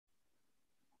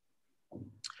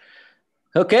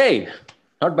Okay,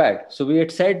 not bad. So we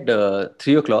had said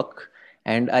 3 o'clock,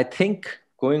 and I think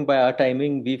going by our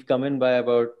timing, we've come in by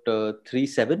about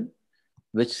 3:07,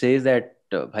 which says that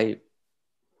भाई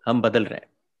हम बदल रहे हैं,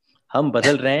 हम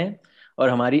बदल रहे हैं और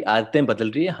हमारी आदतें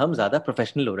बदल रही है, हम ज्यादा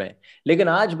प्रोफेशनल हो रहे हैं. लेकिन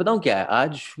आज बताऊं क्या है,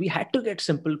 आज we had to get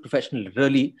simple professional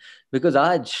really, because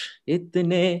आज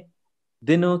इतने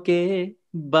दिनों के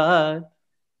बाद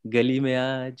गली में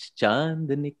आज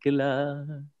चांद निकला,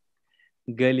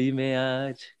 गली में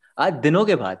आज आज दिनों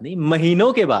के बाद नहीं,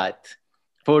 महीनों के बाद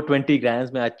 420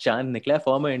 ग्राम्स में आज चांद निकला.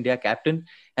 Farmer India captain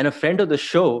and a friend of the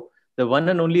show, the one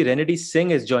and only Renedy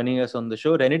Singh is joining us on the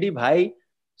show. Renedy भाई,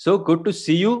 so good to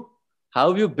C you.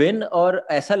 How you been? और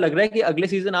ऐसा लग रहा है कि अगले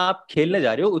सीजन आप खेलने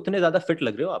जा रहे हो, उतने ज्यादा फिट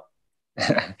लग रहे हो आप.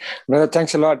 Brother,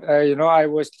 thanks a lot. I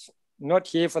was not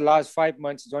here for the last 5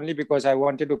 months. It's only because I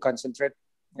wanted to concentrate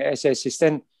as an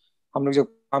assistant. हम लोग जो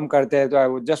काम करते हैं, तो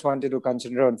I just wanted to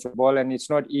concentrate on football, and it's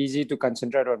not easy to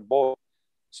concentrate on both.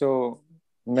 So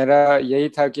मेरा यही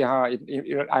था कि हाँ,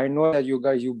 I know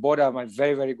that you both are my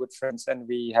very very good friends, and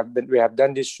we have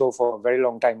done this show for a very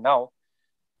long time now,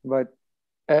 but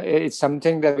it's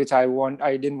something that which I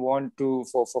didn't want to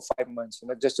for 5 months,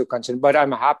 just to concentrate. But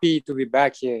I'm happy to be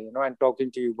back here, and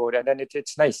talking to you both, and then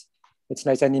it's nice. It's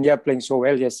nice, and India playing so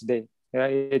well yesterday. Yeah,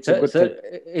 it's a good thing.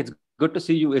 It's good to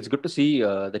see you. It's good to see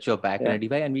that you're back, Renedy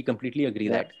bhai, and we completely agree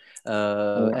that.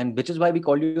 And which is why we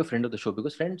call you a friend of the show,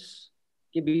 because friends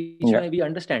ke beech mein we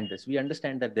understand this. We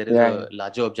understand that there is a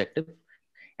larger objective,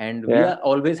 and we are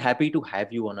always happy to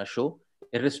have you on our show,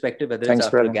 irrespective whether it's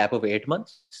after a gap of 8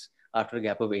 months, after a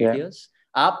gap of 8 years.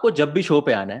 आपको जब भी show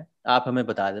पे आना है, आप हमें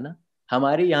बता देना.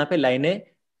 हमारी यहाँ पे लाइनें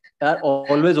are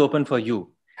always open for you.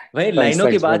 वहीं लाइनों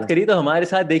की बात करी तो हमारे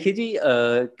साथ देखिए जी,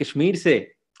 कश्मीर से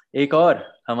एक और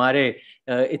हमारे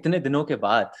इतने दिनों के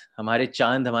बाद हमारे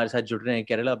चांद हमारे साथ जुड़ रहे हैं,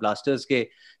 केरला ब्लास्टर्स के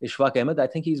Ishfaq Ahmad. I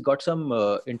think he is got some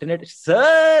internet.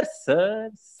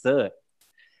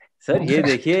 Sir ये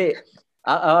देखिए,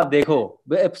 आप देखो,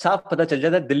 साफ पता चल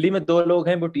जाता है. दिल्ली में 2 लोग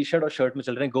हैं, वो टी शर्ट और शर्ट में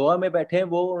चल रहे हैं. गोवा में बैठे हैं,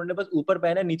 वो उन्होंने बस ऊपर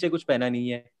पहना है, नीचे कुछ पहना नहीं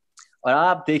है. और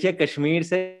आप देखिए कश्मीर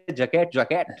से जैकेट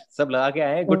सब लगा के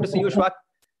आए हैं. Good to C you Ishfaq.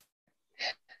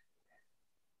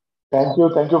 Thank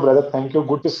you, brother. Thank you.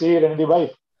 Good to see you, Randy bhai.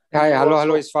 Hi, hello,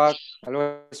 Ishfaq.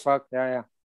 Yeah.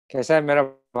 कैसा है मेरा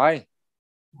भाई?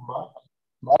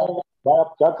 भाई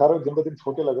आप क्या खा रहे हो? दिन ब दिन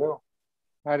छोटे लग रहे हो.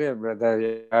 अरे brother,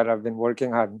 यार, I've been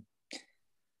working hard.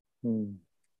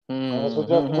 मैंने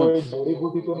सोचा कोई जड़ी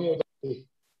बूटी तो नहीं है.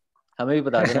 हमें भी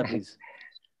बता देना प्लीज.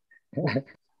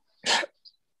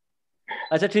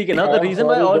 अच्छा ठीक है. Now the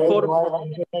reason why all 4.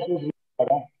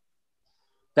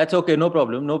 That's okay, no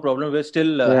problem. We're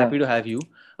still happy to have you.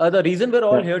 The reason we're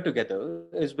all here together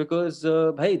is because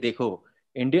भाई देखो,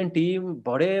 इंडियन टीम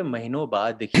बड़े महीनों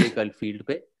बाद दिखी कल फील्ड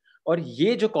पे, और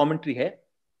ये जो कमेंट्री है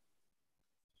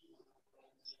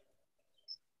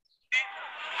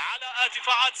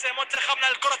دفاعات منتخبنا.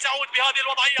 الكرة تعود بهذه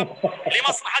الوضعية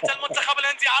لمصلحة المنتخب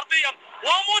الهندي عرضيا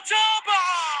ومتابعة.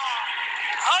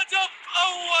 هدف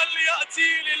أول يأتي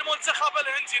للمنتخب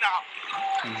الهندي. نعم,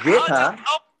 ये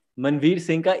था मनवीर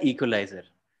सिंह का इक्वलाइजर,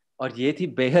 और ये थी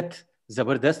बेहद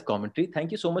जबरदस्त commentary.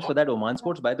 Thank you so much for that Oman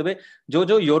sports. By the way,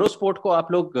 जो यूरो स्पोर्ट को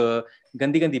आप लोग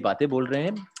गंदी बातें बोल रहे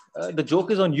हैं, the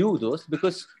joke is on you दोस्त,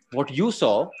 because what you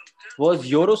saw was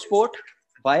euro sport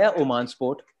via Oman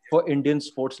sport for Indian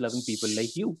sports loving people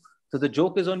like you. So the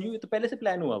joke is on you. ये तो पहले से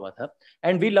प्लान हुआ था,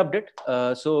 एंड वी लव्ड इट.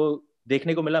 सो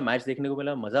देखने को मिला, मैच देखने को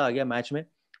मिला, मजा आ गया मैच में.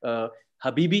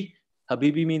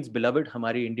 हबीबी मीन्स बिलवड,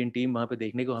 हमारी इंडियन टीम वहां पे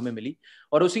देखने को हमें मिली,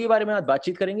 और उसी के बारे में आज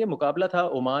बातचीत करेंगे. मुकाबला था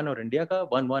ओमान और इंडिया का.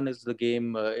 1-1 is the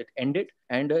game. It ended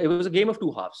and it was a game of 2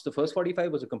 halves. The first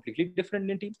 45 was a completely different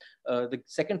Indian team. The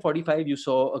second 45 you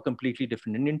saw a completely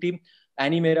different Indian team.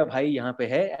 Any मेरा भाई यहाँ पे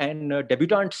है, and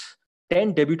debutantes,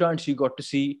 10 debutantes you got to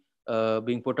see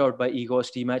being put out by Igor's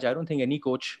team match. I don't think any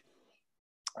coach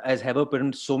has ever put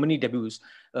in so many debuts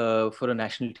for a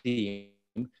national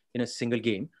team in a single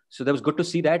game. So that was good to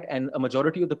see that, and a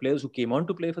majority of the players who came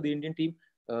on to play for the Indian team,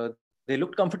 they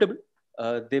looked comfortable.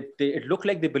 It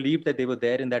looked like they believed that they were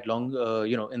there in that long,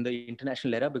 in the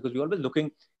international era, because we're always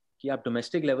looking कि आप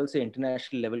domestic level से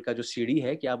international level का जो सीढ़ी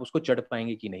है, कि आप उसको चढ़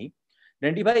पाएंगे कि नहीं.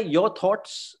 Randy bhai, your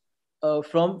thoughts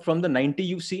from the 90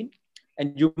 you've seen,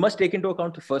 and you must take into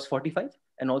account the first 45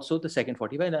 and also the second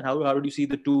 45, and how do you see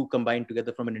the two combined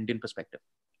together from an Indian perspective?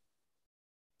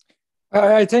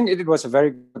 I think it was a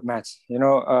very good match.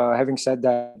 Having said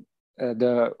that,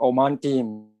 the Oman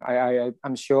team,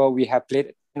 I'm sure we have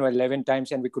played 11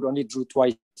 times and we could only drew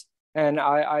twice. And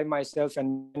I myself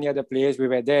and many other players, we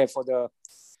were there for the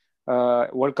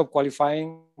World Cup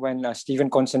qualifying when Stephen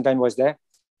Constantine was there.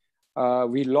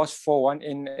 we lost 4-1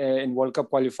 in World Cup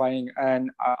qualifying,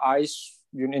 and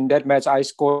in that match I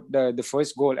scored the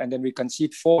first goal, and then we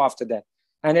conceded 4 after that.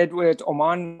 And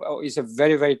Oman is a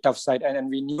very, very tough side, and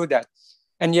we knew that.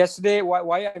 And yesterday,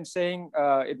 why I'm saying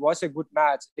it was a good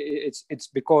match, it's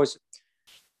because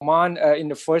Oman in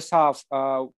the first half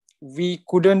we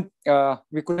couldn't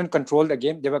control the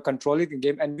game. They were controlling the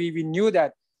game, and we knew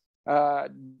that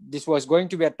this was going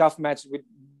to be a tough match with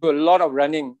a lot of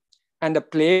running. And the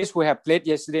players who have played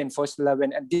yesterday in first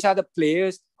 11, and these are the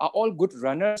players are all good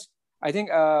runners. I think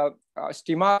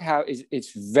Stimac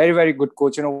is very, very good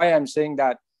coach. You know why I'm saying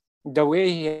that? The way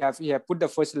he have put the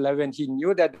first 11, he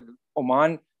knew that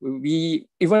Oman,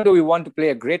 even though we want to play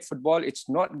a great football, it's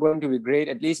not going to be great,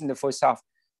 at least in the first half.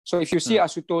 So if you see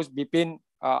Asutosh, Bipin,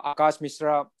 Akash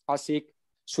Misra, Asik,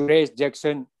 Suresh,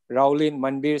 Jackson, Raulin,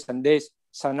 Manbir, Sandesh,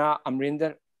 Sana,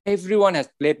 Amrinder, everyone has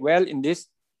played well in this.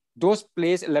 Those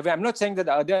players 11, I'm not saying that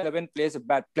the other 11 players have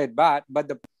played bad, but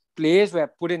the players who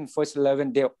have put in first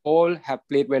 11, they all have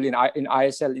played well in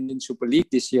ISL, Indian Super League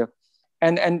this year.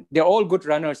 And they're all good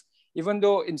runners. Even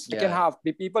though in second half,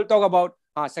 the people talk about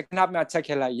second half mein acha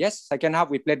khela. Yes, second half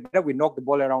we played better, we knocked the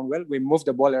ball around well, we moved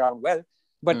the ball around well.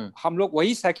 But hum log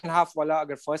wahi second half wala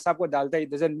agar first half ko dalta,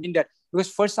 it doesn't mean that, because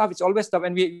first half it's always tough,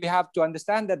 and we have to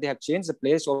understand that they have changed the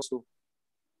players also.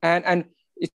 And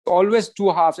it's always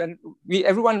 2 halves, and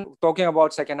everyone talking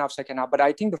about second half, but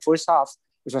I think the first half,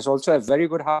 it was also a very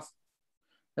good half.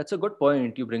 That's a good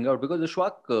point you bring out, because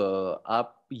Ishwaq,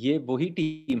 आप ये वही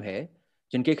team है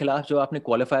जिनके खिलाफ जो आपने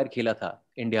qualifier खेला था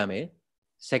इंडिया में,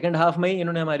 सेकंड हाफ में ही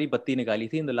इन्होंने हमारी बत्ती निकाली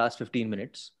थी इन द लास्ट 15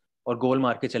 मिनट्स, और गोल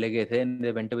मार के चले गए थे, and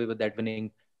they went away with that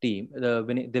winning team.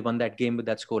 They won that game with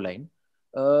that score line.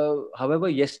 However,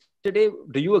 yesterday,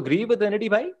 do you agree with Renedy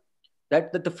bhai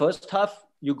that the first half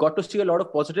you got to see a lot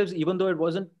of positives, even though it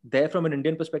wasn't there from an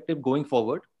Indian perspective going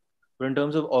forward, but in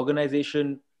terms of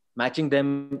organization, matching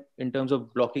them in terms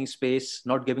of blocking space,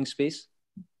 not giving space?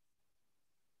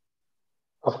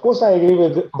 Of course, I agree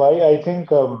with Bhai. I think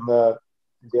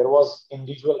there was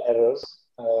individual errors,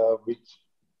 which,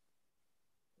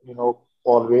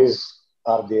 always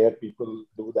are there. People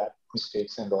do that,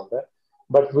 mistakes and all that.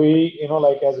 But we,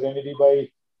 as Renedy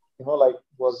Bhai,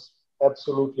 was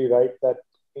absolutely right that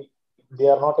they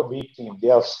are not a weak team. They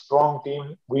are a strong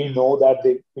team. We know that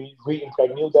we in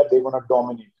fact knew that they were going to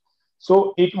dominate.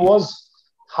 So it was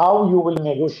how you will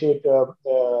negotiate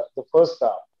the first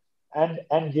half.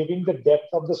 And giving the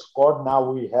depth of the squad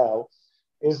now we have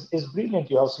is brilliant.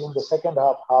 You have seen the second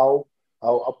half, how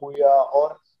Apuya,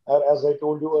 or as I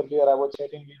told you earlier, I was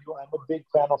chatting with you, I'm a big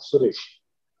fan of Suresh.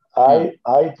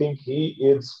 I think he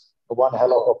is one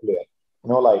hell of a player.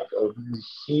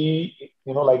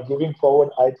 Giving forward,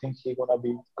 I think he's going to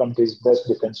be country's best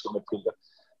defensive midfielder.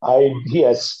 He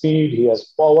has speed, he has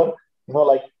power.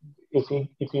 If he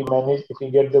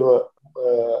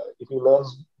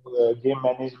learns game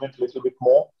management a little bit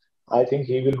more, I think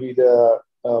he will be the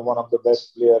one of the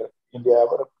best player India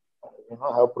ever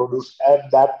have produced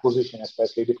at that position,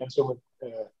 especially defensive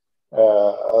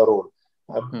role.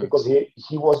 Because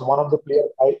he was one of the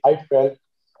players I felt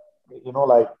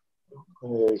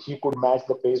he could match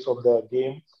the pace of the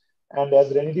game. And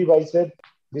as Renedy Bhai said,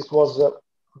 this was a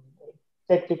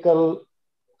tactical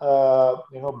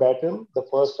battle. The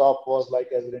first half was,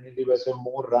 like as Renedy Bhai said,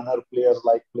 more runner players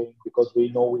like playing, because we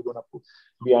know we're going to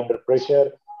be under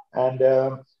pressure. And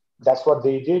that's what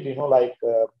they did.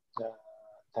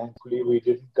 Thankfully, we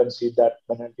didn't concede that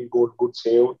penalty goal. Good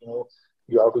save.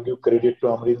 You have to give credit to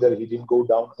Amrinder. He didn't go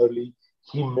down early.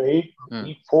 He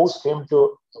forced him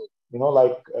to,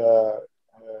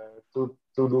 to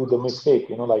do the mistake.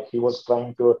 He was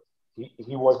trying to,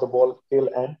 he was the ball till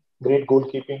end. Great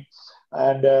goalkeeping.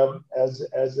 And as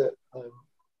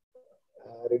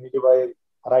Renedy Bhai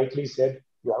rightly said,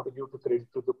 you have to give the credit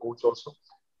to the coach also.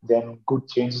 Then good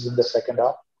changes in the second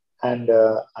half. And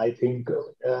I think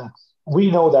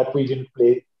we know that we didn't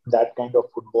play that kind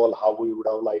of football how we would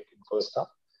have liked in first half.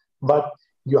 But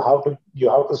you have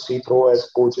to see through as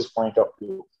coach's point of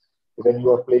view. When you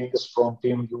are playing a strong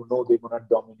team, they're going to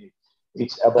dominate.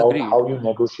 It's about how you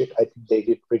negotiate. I think they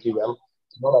did pretty well.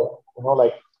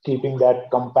 Keeping that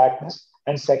compactness.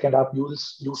 And second half,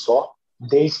 you saw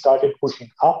they started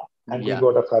pushing up, and we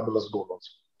got a fabulous goal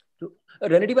also.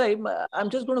 Renedy bhai, I'm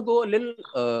just going to go a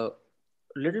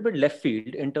little bit left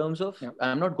field in terms of,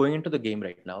 I'm not going into the game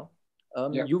right now.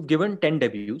 You've given 10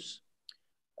 debuts.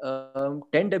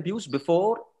 10 debuts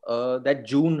before that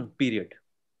June period,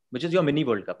 which is your mini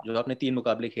World Cup, जो आपने 3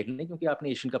 मुकाबले खेलने, क्योंकि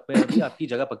आपने Asian cup में अभी आपकी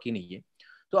जगह पक्की नहीं है.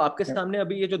 तो आपके सामने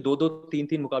अभी ये जो 2-2,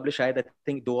 3-3 मुकाबले, शायद आई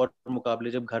थिंक 2 और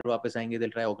मुकाबले जब घर वापस आएंगे,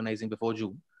 they'll try organizing before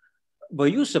June. were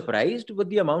you surprised with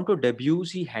the amount of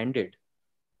debuts he handed?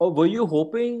 Or were you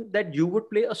hoping that you would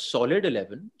play a solid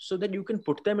 11 so that you can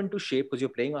put them into shape because you're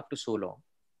playing after so long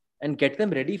and get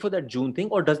them ready for that June thing?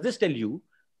 Or does this tell you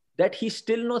that he's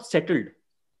still not settled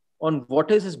on what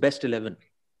is his best 11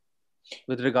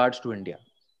 with regards to India?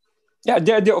 Yeah,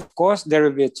 of course, there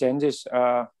will be changes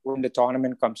when the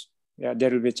tournament comes. Yeah,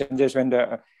 there will be changes when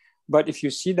but if you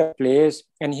see the players,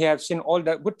 and he have seen all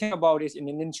the good thing about is in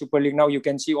Indian Super League now you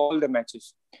can see all the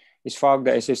matches. Ishfaq,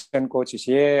 the assistant coach, is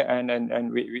here,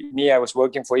 and me, I was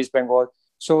working for East Bengal.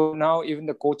 So now even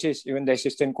the coaches, even the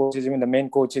assistant coaches, even the main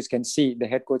coaches can see, the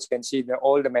head coach can see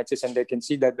all the matches, and they can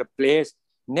see that the players,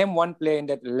 name one player in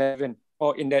that 11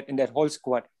 or in that whole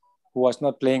squad who was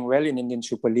not playing well in Indian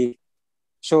Super League.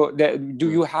 So do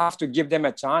you have to give them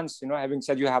a chance? Having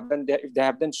said if they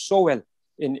have done so well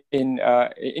in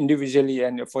individually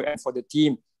and for the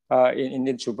team in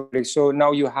Indian Super League. So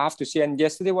now you have to see. And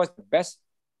yesterday was the best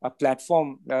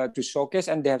platform to showcase,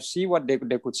 and they have see what they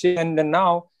could see. And then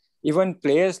now even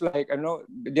players like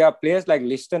there are players like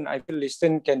Liston. I feel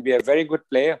Liston can be a very good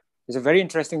player. He's a very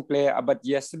interesting player. But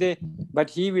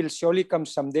he will surely come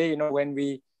someday.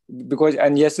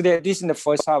 And yesterday, at least in the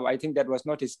first half, I think that was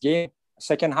not his game.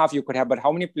 Second half you could have, but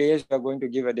how many players are going to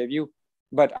give a debut?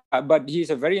 But he's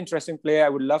a very interesting player. I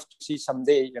would love to see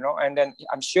someday, and then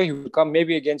I'm sure he will come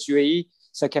maybe against UAE.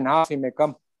 Second half he may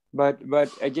come, but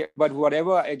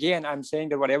whatever. Again, I'm saying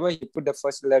that whatever he put the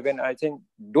first 11, I think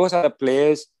those are the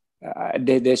players.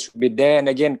 They should be there. And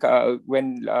again,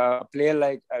 when a player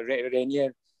like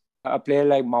Rainier, a player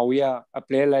like Mawia, a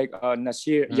player like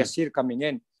Yasir coming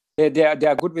in, they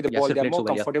are good with the ball. They're more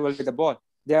comfortable with the ball.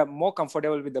 They are more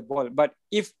comfortable with the ball. But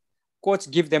if coach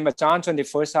give them a chance on the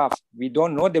first half, we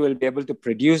don't know they will be able to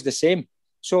produce the same.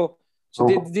 So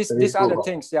these are the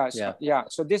things. Yeah.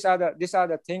 So these are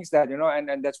the things that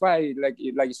and that's why like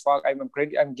Ishfaq,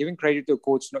 I'm giving credit to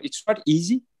coach. It's not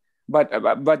easy, but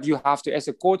you have to, as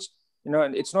a coach,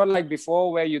 it's not like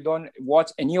before where you don't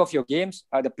watch any of your games.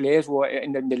 The players who are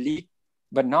in the league.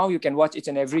 But now you can watch each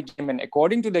and every game, and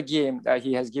according to the game,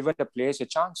 he has given the players a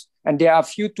chance. And there are a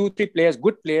few, 2-3 players,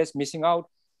 good players, missing out.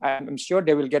 I'm sure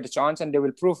they will get a chance and they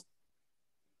will prove.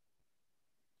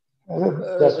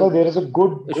 That's why there is a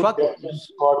good squad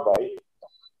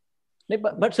by.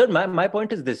 But sir, my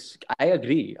point is this. I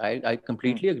agree. I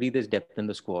completely agree there's depth in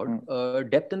the squad.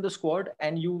 Depth in the squad,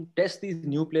 and you test these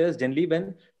new players generally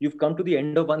when you've come to the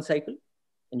end of one cycle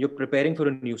and you're preparing for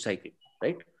a new cycle,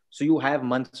 right? So you have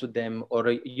months with them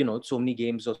or, so many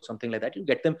games or something like that. You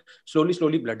get them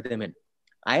slowly, blood them in.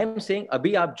 I am saying,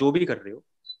 abhi aap jo bhi kar rahe ho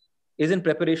is in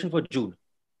preparation for June.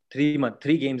 3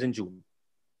 games in June.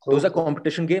 Those are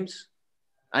competition games.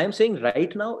 I am saying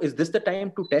right now, is this the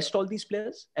time to test all these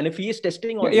players? And if he is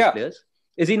testing all these players,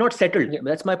 is he not settled? Yeah.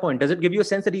 That's my point. Does it give you a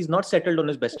sense that he's not settled on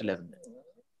his best 11?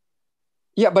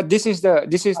 Yeah, but this is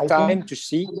time to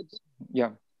see.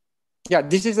 Yeah. Yeah,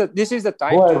 this is the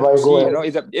time to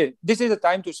see. This is the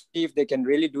time to see if they can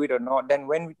really do it or not. Then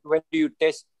when do you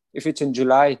test if it's in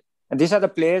July? And these are the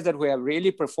players that who have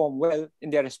really performed well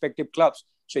in their respective clubs.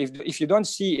 So if you don't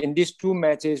see in these 2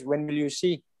 matches, when will you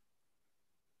see?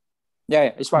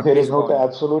 Yeah, it's what there is no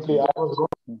absolutely. I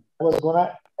was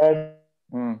gonna add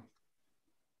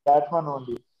that one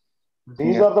only.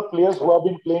 These are the players who have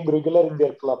been playing regular in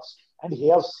their clubs, and he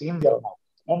has seen them now.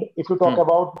 And if you talk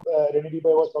about, Renedy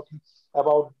Bhai was talking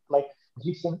about like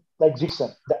Jigson,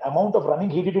 the amount of running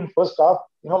he did in first half,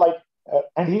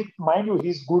 and mind you,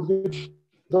 he's good with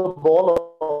the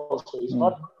ball also. He's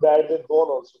not bad with ball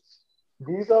also.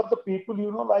 These are the people,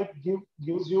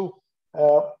 gives you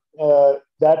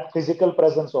that physical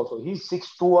presence also. He's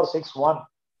 6'2" or 6'1".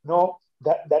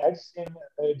 That's in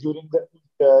during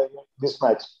this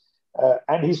match.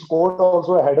 And he scored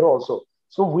also a header also.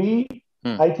 So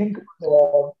I think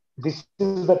this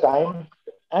is the time,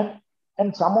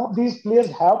 and some of these players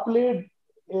have played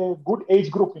a good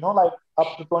age group, like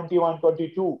up to 21,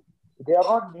 22. They are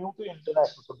not new to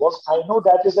international football. I know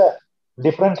that is a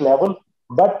different level,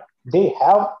 but they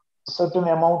have certain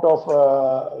amount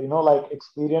of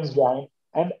experience behind.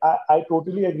 And I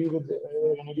totally agree with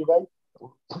Renedy Bhai.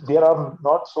 There are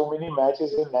not so many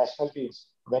matches in national teams.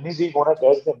 When is he going to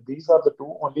test them? These are the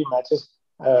 2 only matches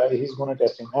he's going to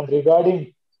test him. And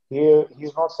regarding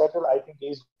he's not settled, I think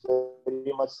he's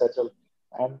very much settled.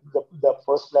 And the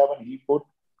first 11 he put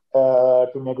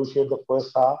to negotiate the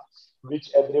first half,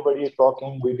 which everybody is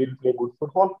talking, we didn't play good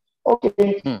football.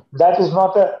 Okay, that is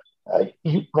not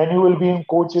when you will be in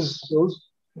coach's shoes,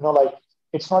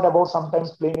 it's not about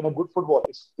sometimes playing in a good football.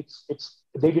 It's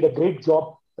they did a great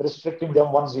job restricting them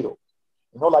 1-0.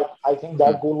 I think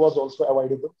that goal was also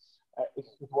avoidable.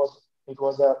 It was It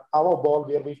was our ball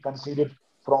where we conceded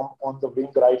from on the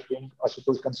wing, right wing.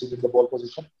 Ashutosh conceded the ball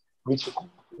position, which,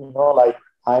 like,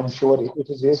 I'm sure if it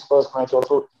is his first match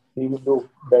also, he will do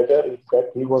better. In fact,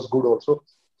 he was good also.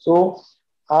 So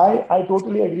I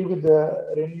totally agree with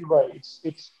Renu Bhai.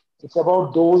 It's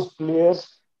about those players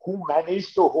who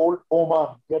manage to hold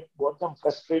Oman, got them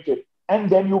frustrated, and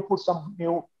then you put some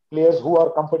new players who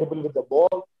are comfortable with the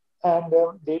ball, and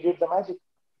they did the magic.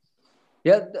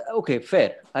 Yeah, okay,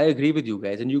 fair. I agree with you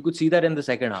guys. And you could see that in the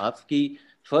second half. Ki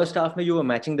first half, you were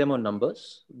matching them on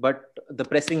numbers, but the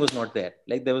pressing was not there.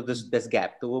 Like there was this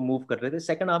gap. So वो move कर रहे थे.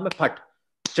 Second half में फट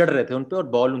चढ़ रहे थे उन पे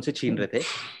और ball उनसे छीन रहे थे.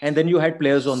 And then you had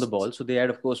players on the ball, so they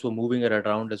had, of course, were moving it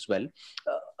around as well.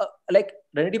 Like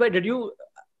Renedy bhai,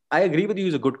 I agree with you.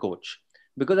 He's a good coach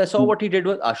because I saw what he did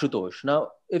with Ashutosh. Now,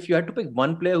 if you had to pick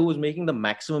one player who was making the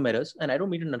maximum errors, and I don't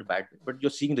mean it in a bad way, but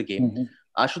you're seeing the game.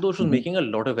 Ashutosh was making a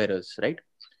lot of errors, right?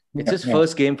 It's his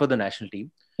first game for the national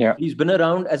team. Yeah. He's been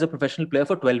around as a professional player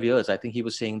for 12 years. I think he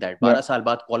was saying that. 12 साल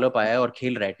बाद call up आया और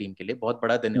खेल रहा है team के लिए. बहुत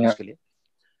बड़ा दिन है उसके लिए.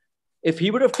 If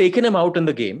he would have taken him out in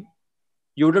the game,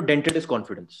 you would have dented his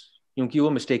confidence. क्योंकि वो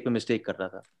mistake पे mistake कर रहा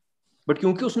था. But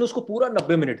क्योंकि उसने उसको पूरा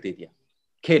 90 मिनट दे दिया.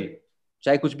 खेल.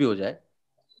 चाहे कुछ भी हो जाए.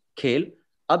 खेल.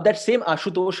 अब that same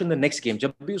Ashutosh in the next game,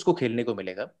 जब भी उसको खेलने को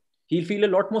मिलेगा, he'll feel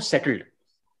a lot more settled.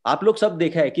 आप लोग सब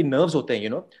देखा है कि नर्व्स होते हैं,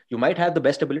 you might have the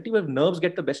best ability, but nerves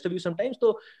get the best of you sometimes.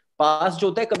 तो पास जो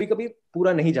होता है कभी-कभी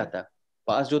पूरा नहीं जाता,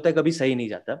 पास जो होता है कभी सही नहीं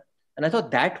जाता. And I thought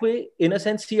that way, in a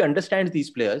sense, he understands these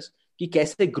players कि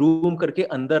कैसे groom करके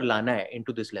अंदर लाना है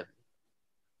into this level.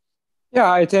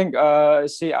 Yeah, I think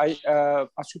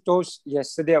Ashutosh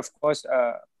yesterday, of course,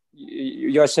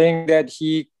 you're saying that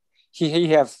he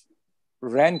have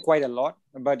ran quite a lot,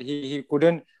 but he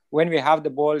couldn't. When we have the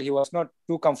ball, he was not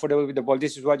too comfortable with the ball.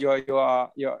 This is what you're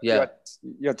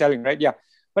telling, right? Yeah,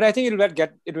 but I think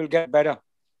it will get better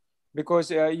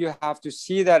because you have to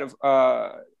see that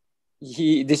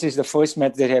this is the first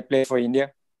match that he played for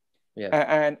India.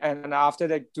 Yeah, and after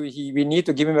that, we need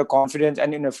to give him a confidence.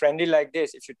 And in a friendly like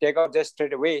this, if you take out just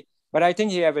straight away, but I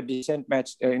think he have a decent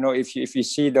match. If you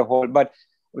see the whole, but.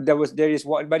 There is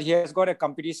one, but he has got a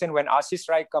competition when Ashish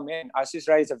Rai come in. Ashish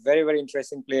Rai is a very, very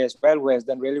interesting player as well, who has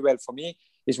done really well for me.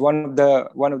 He's one of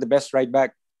the best right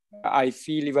back, I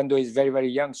feel, even though he's very, very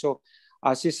young. So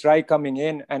Ashish Rai coming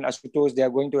in and Ashutosh, they are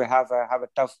going to have a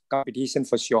tough competition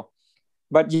for sure.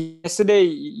 But yesterday,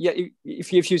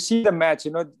 if you see the match,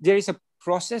 there is a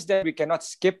process that we cannot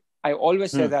skip. I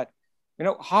always say that.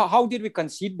 How did we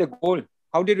concede the goal?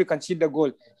 How did we concede the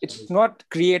goal? It's not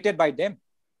created by them.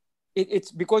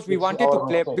 It's because we wanted to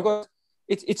play, because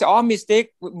it's our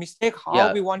mistake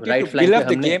how we wanted to build up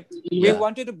the game. We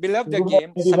wanted to build up the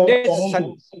game.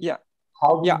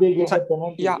 How did they get the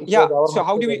penalty? So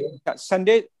how do we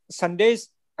Sundays in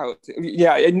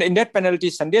that penalty,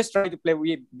 Sundays tried to play,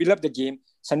 we build up the game.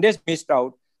 Sundays missed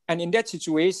out, and in that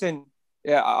situation,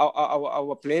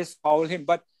 our players fouled him,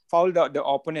 but fouled the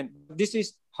opponent. This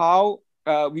is how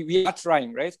we are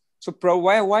trying, right? So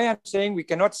why I'm saying we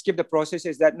cannot skip the process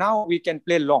is that now we can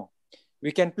play long.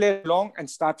 We can play long and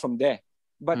start from there.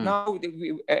 But now,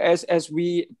 as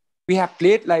we have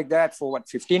played like that for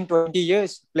 15, 20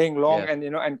 years, playing long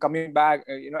and coming back,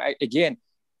 again.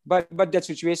 But that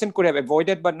situation could have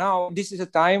avoided. But now this is a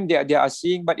time they are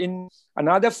seeing. But in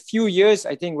another few years,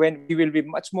 I think when we will be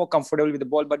much more comfortable with the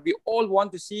ball. But we all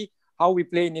want to see how we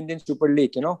play in Indian Super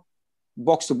League,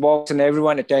 box to box and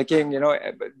everyone attacking,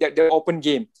 the open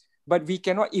game. But we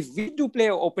cannot, if we do play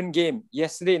an open game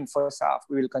yesterday in first half,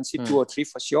 we will concede 2 or 3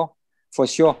 for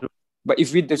sure. But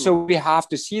if we, so we have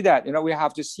to see that, we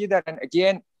have to see that and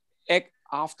again, act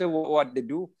after what they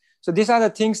do. So these are the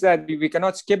things that we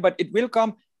cannot skip, but it will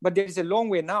come. But there is a long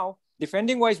way now.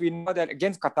 Defending wise, we know that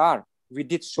against Qatar, we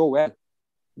did so well,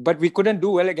 but we couldn't do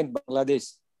well against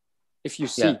Bangladesh. If you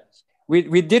see,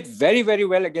 we did very, very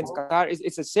well against Qatar.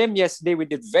 It's the same yesterday. We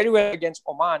did very well against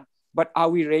Oman. But are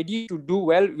we ready to do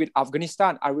well with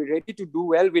Afghanistan? Are we ready to do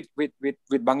well with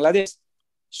Bangladesh?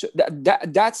 So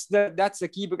that's the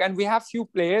key. And we have few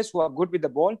players who are good with the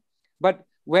ball. But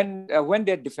when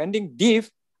they're defending deep,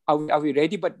 are we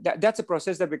ready? But that's a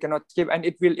process that we cannot skip, and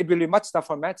it will be much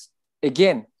tougher match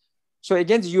again. So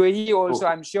against UAE also,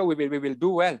 I'm sure we will do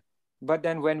well. But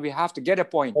then when we have to get a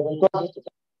point,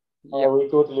 we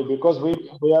totally, because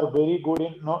we are very good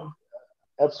in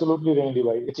absolutely Randy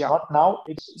White. It's not now,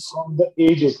 it's from the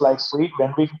ages. Like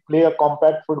when we play a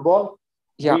compact football,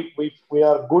 we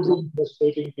are good in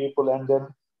frustrating people, and then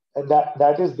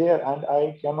that is there. And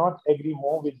I cannot agree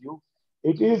more with you.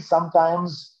 It is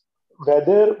sometimes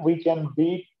whether we can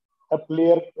beat a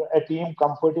team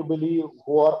comfortably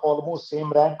who are almost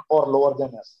same rank or lower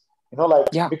than us.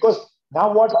 Because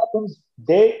Now what happens?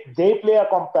 They play a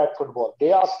compact football.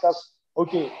 They ask us,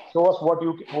 okay, show us what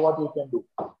you can do.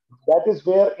 That is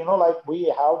where like we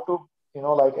have to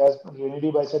like as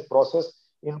Renedy Bhai said, process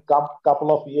in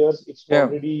couple of years. It's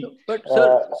already. But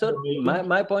sir,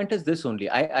 my point is this only.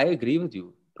 I agree with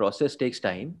you. Process takes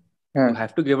time. You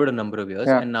have to give it a number of years.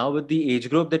 And now with the age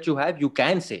group that you have, you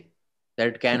can say that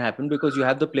it can happen because you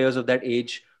have the players of that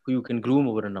age who you can groom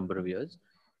over a number of years.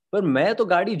 पर मैं तो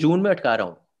गाड़ी जून में अटका रहा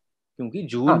हूँ क्योंकि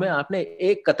जून में आपने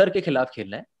एक कतर के खिलाफ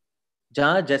खेलना है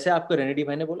जहां जैसे आपको रेनेडी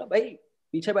भाई ने बोला भाई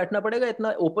पीछे बैठना पड़ेगा,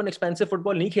 इतना ओपन एक्सपेंसिव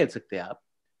फुटबॉल नहीं खेल सकते आप.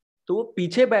 तो वो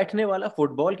पीछे बैठने वाला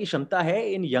फुटबॉल की क्षमता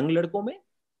है इन यंग लड़कों में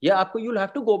या आपको you'll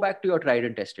have to go back to your tried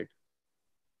and tested?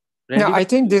 No, I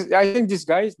think these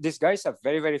guys are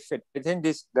very, very fit. I think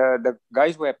the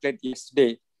guys who have played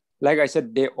yesterday, like I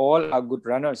said, they all are good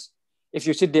runners. If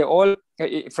you see, they all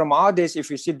from our days, if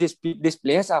you see these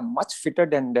players are much fitter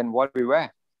than what we were.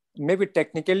 Maybe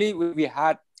technically we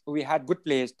had good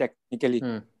players technically,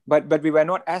 but we were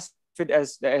not as fit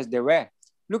as they were.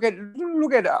 Look at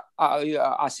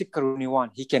Asif Karuniwan.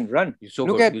 He can run. He's so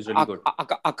good. He's really good.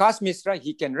 Akash Mishra,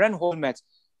 he can run whole match.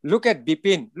 Look at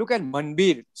Bipin. Look at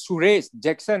Manbir, Suresh,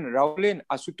 Jackson, Raulin,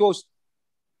 Asutosh.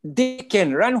 They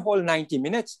can run whole 90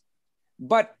 minutes.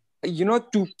 But,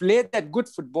 to play that good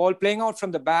football, playing out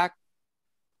from the back,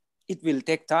 it will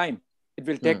take time. It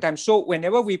will take time. So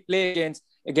whenever we play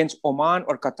against Oman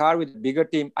or Qatar with a bigger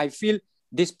team, I feel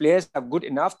these players are good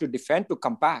enough to defend, to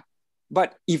come back.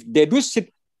 But if they do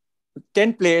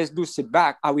 10 players do sit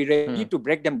back, are we ready to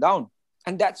break them down?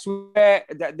 And that's where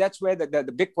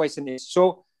the big question is.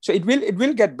 So it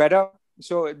will get better.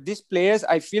 So these players,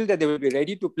 I feel that they will be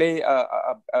ready to play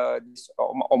this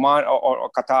Oman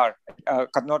or Qatar,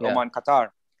 not Oman, Qatar.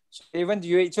 So even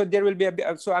UAE, so there will be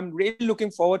so I'm really looking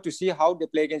forward to see how they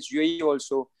play against UAE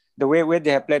also. The way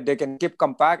they have played, they can keep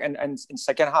compact and in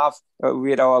second half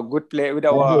with our good play, with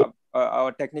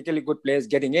our technically good players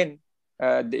getting in,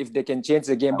 if they can change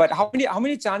the game. But how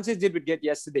many chances did we get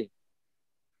yesterday?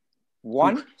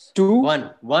 One, two, one.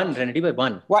 Renedy by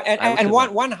one. And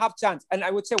one half chance. And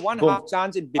I would say one half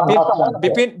chance in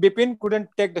Bipin. Bipin couldn't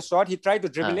take the shot. He tried to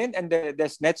dribble in and they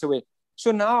snatched away.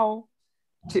 So now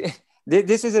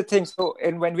this is the thing. So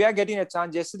and when we are getting a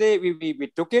chance yesterday,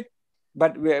 we took it.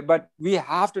 But we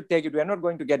have to take it. We are not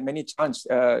going to get many chance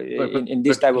in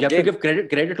this type of game. You have to give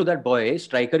credit to that boy.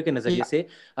 Striker के नजरिए से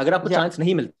अगर आपको chance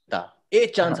नहीं मिलता,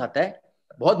 एक chance आता है,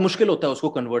 बहुत मुश्किल होता है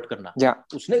उसको convert करना.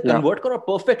 उसने convert करा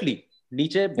perfectly.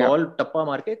 नीचे ball टप्पा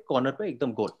मार के corner पे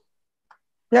एकदम goal.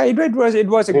 Yeah, it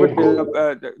was a good build-up.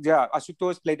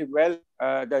 Asutosh played it well.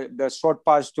 The short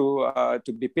pass to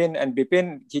Bipin, and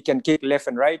Bipin, he can kick left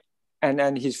and right,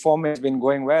 and his form has been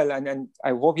going well, and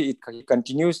I hope he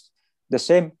continues the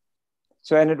same.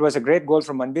 So, and it was a great goal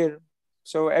from Manbir.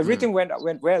 So everything went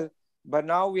well. But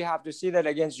now we have to see that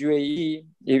against UAE,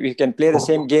 if we can play the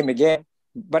same game again.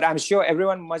 But I'm sure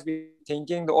everyone must be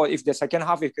thinking, or if the second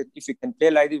half, if you can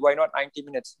play like this, why not 90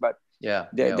 minutes? But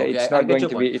it's not going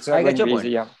to be. It's not going to be easy.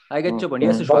 Yeah. I get your point.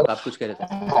 Yes, Ashfaq, आप कुछ कह रहे थे.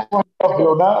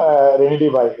 Renedy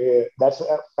Bhai, that's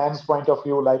a fan's point of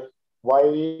view. Like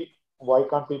why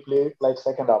can't we play like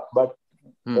second half? But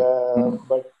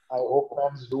I hope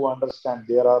fans do understand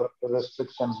there are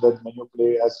restrictions when you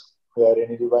play, as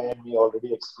Renedy Bhai and me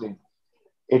already explained.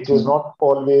 It is not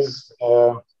always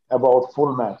about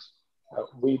full match.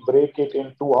 We break it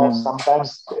in two halves.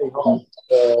 Sometimes,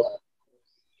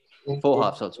 in 4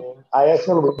 halves also. In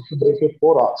ISL, we break it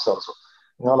 4 halves also.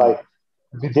 Like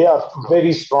they are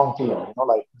very strong team.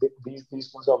 Like these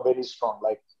teams are very strong.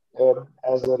 Like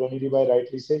as Renedy Bhai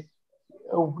rightly said.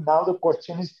 Now the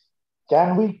question is,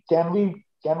 can we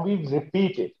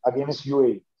repeat it against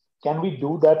UAE? Can we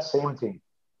do that same thing?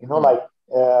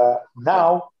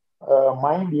 Now,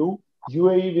 mind you,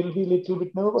 UAE will be a little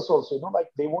bit nervous also. Like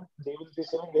they will be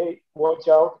saying, "Hey, watch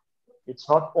out! It's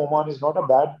not Oman is not a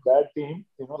bad team."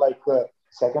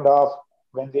 Second half,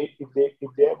 when if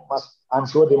they must, I'm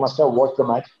sure they must have watched the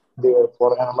match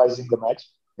for analyzing the match.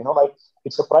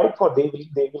 It's a pride for they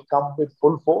will come with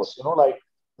full force.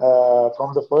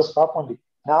 From the first half only.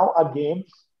 Now again,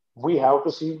 we have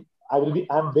to see.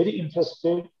 I'm very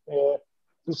interested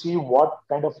to see what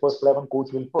kind of first 11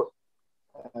 coach will put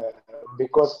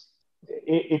because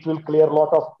it will clear a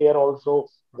lot of air also.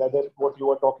 Whether what you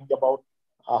were talking about,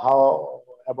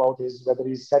 whether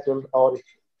he's settled or.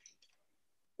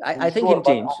 I think he'll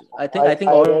change. I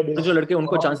think all जो लड़के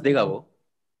उनको chance देगा वो.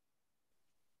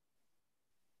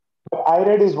 I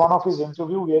read is one of his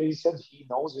interview where he said he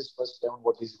knows his first 11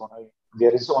 what he's gonna.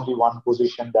 There is only one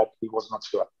position that he was not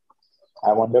sure.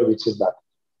 I wonder which is that.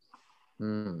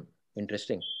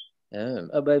 Interesting.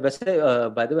 अब वैसे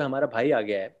by the way हमारा भाई आ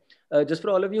गया है. Just for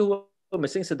all of you who are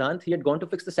missing Siddhant, he had gone to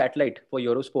fix the satellite for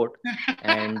Eurosport,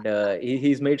 and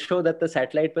he's made sure that the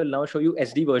satellite will now show you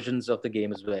SD versions of the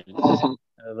game as well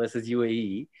versus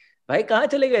UAE. भाई कहाँ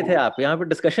चले गए थे आप? यहाँ पे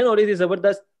discussion हो रही थी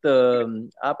जबरदस्त.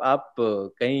 आप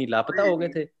कहीं लापता हो गए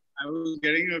थे? I was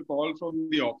getting a call from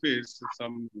the office,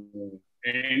 some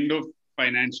end of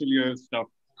financial year stuff.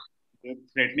 They're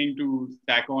threatening to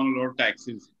stack on a lot of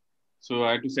taxes. So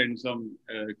I had to send some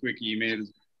quick emails.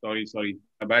 Sorry.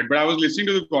 Bad. But I was listening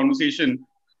to the conversation.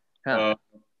 Huh.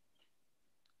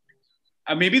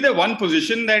 Maybe the one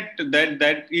position that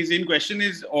is in question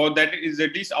is, or that is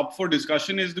at least up for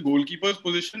discussion, is the goalkeeper's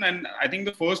position. And I think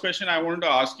the first question I wanted to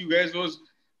ask you guys was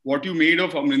what you made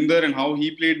of Amrinder and how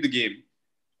he played the game.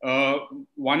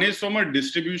 One is from a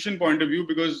distribution point of view,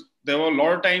 because there were a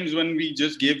lot of times when we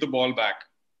just gave the ball back.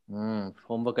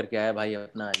 Homework करके आया भाई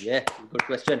अपना. Yeah, good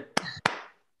question.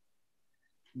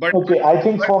 But okay, I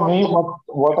think for me,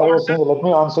 what I was saying, let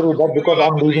me answer you that because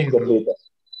I'm leaving them later.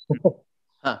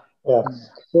 Yeah.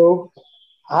 So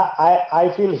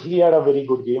I feel he had a very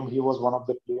good game. He was one of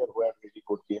the players who had a really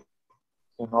good game.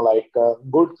 You know, like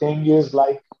good thing is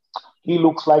like he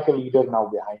looks like a leader now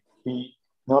behind. He,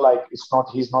 you know, like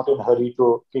he's not in a hurry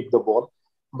to kick the ball.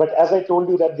 But as I told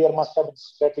you that there must have a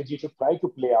strategy to try to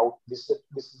play out. This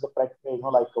is a practice, you know,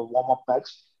 like a warm up match.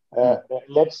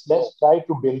 Let's try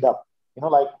to build up. You know,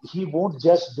 like he won't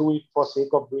just do it for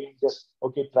sake of doing, just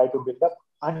try to build up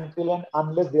until and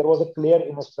unless there was a clear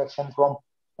instruction from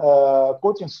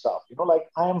coaching staff. You know, like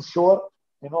I am sure,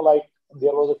 you know, like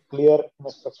there was a clear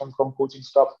instruction from coaching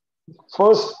staff.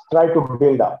 First, try to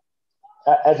build up.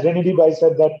 As Renedy Bhai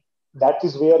said, that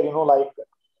is where, you know, like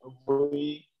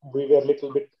we were a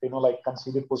little bit, you know, like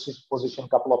conceded position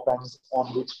couple of times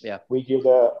on which we gave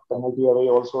the penalty away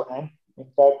also. And in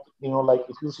fact, you know, like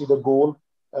if you see the goal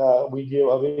we gave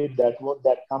away,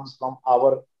 that comes from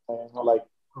our, you know, like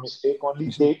mistake only.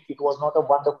 It was not a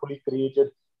wonderfully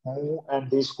created move and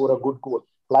they score a good goal.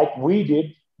 Like we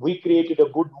did, we created a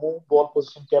good move, ball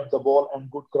position, kept the ball and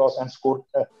good cross and scored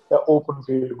an open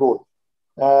field goal.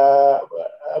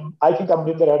 I think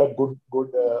Amrinder had a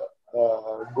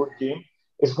good game.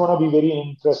 It's going to be very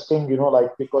interesting, you know,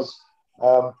 like because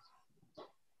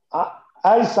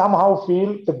I somehow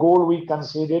feel the goal we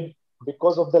conceded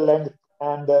because of the length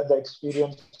and the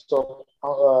experience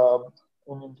of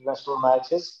in international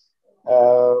matches,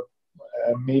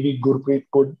 maybe Gurpreet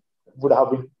would have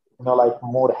been, you know, like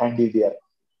more handy there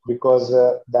because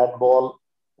that ball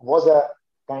was a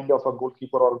kind of a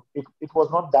goalkeeper, or it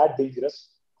was not that dangerous.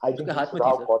 I think he should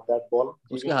have caught that ball,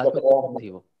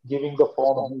 giving the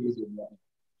form he is in.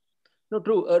 No,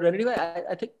 true. Renedy,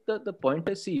 I think the point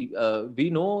is, see, we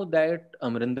know that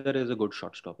Amrinder is a good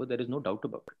shot stopper. There is no doubt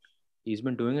about it. He's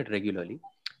been doing it regularly.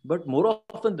 But more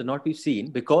often than not, we've seen,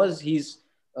 because he's,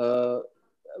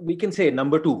 we can say,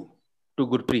 number 2 to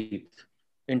Gurpreet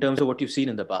in terms of what you've seen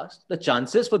in the past, the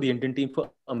chances for the Indian team for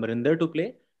Amrinder to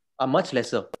play are much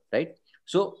lesser, right?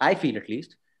 So I feel at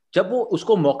least, जब वो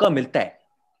उसको मौका मिलता है,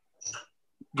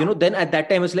 you know, then at that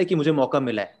time it's like कि मुझे मौका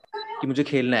मिला है, कि मुझे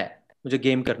खेलना है, मुझे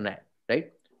game करना है,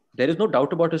 right? There is no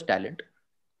doubt about his talent.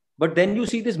 But then you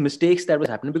see these mistakes that was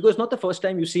happening, because it's not the first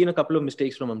time you've seen a couple of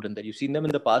mistakes from Amrinder. You've seen them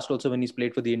in the past also when he's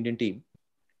played for the Indian team.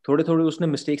 थोड़े उसने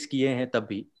mistakes किए हैं तब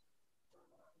भी.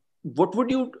 What would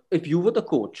you, if you were the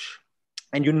coach,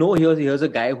 and you know here's a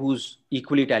guy who's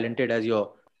equally talented as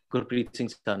your Gurpreet Singh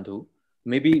Sandhu,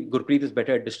 maybe Gurpreet is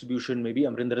better at distribution, maybe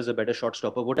Amrinder is a better shot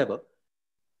stopper, whatever.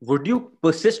 Would you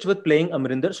persist with playing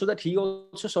Amrinder so that he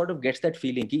also sort of gets that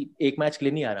feeling कि एक match के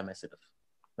लिए नहीं आ रहा मैं सिर्फ,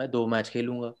 मैं 2 match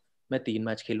खेलूंगा, मैं 3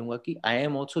 मैच खेलूंगा, कि I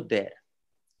am also there?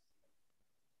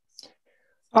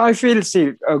 I feel,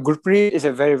 see, Gurpreet is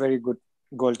a very, very good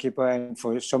goalkeeper, and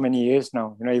for so many years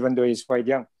now, you know, even though he's quite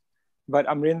young. But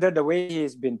Amrinder, the way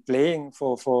he's been playing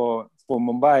for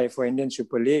Mumbai, for Indian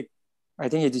Super League, I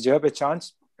think he deserves a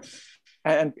chance.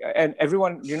 And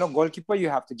everyone, you know, goalkeeper, you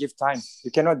have to give time.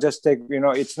 You cannot just take, you know,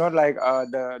 it's not like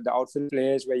the outfield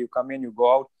players where you come in, you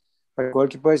go out. But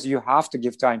goalkeepers, you have to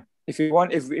give time. If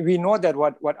we know that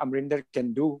what Amrinder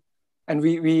can do, and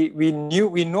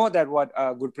we know that what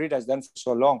Gurpreet has done for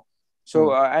so long.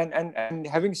 So and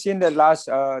having seen the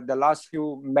last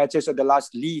few matches of the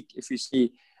last league, if you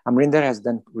see, Amrinder has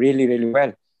done really, really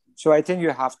well. So I think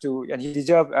you have to, and he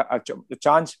deserves a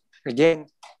chance again,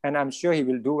 and I'm sure he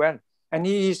will do well. And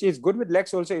he's good with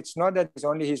legs also. It's not that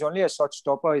he's only a shot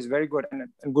stopper. He's very good. And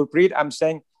Gurpreet, I'm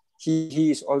saying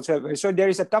he is also. So there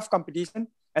is a tough competition.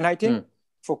 And I think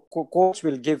for coach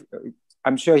will give,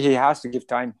 I'm sure he has to give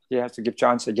time. He has to give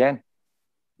chance again.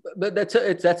 But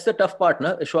that's the tough part,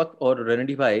 na, Ishwak or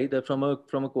Renedy bhai, that from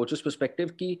a coach's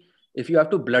perspective, ki if you have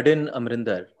to blood in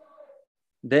Amrinder,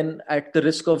 then at the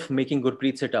risk of making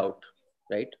Gurpreet sit out,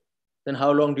 right? Then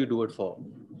how long do you do it for?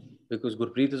 Because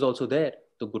Gurpreet is also there.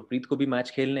 So Gurpreet ko bhi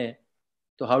match khelne hai.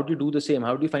 So how do you do the same?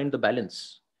 How do you find the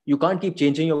balance? You can't keep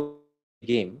changing your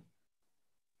game.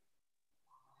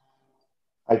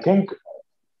 I think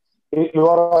you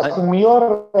are asking me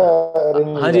or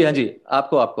हाँ जी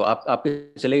आपको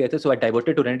आपके चले गए थे, so I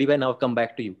diverted to Renedy bhai, now come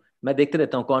back to you. मैं देखते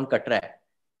रहता हूँ कौन कट रहा है,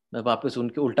 मैं वापस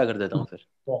उनके उल्टा कर देता हूँ फिर.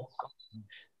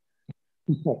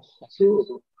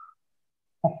 So,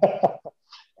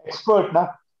 expert, na?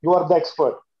 You are the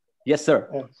expert. Yes,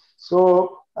 sir.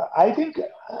 So I think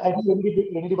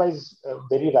Renedy bhai is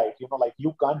very right. Like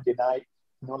you can't deny,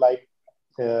 like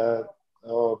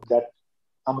that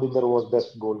Amrinder was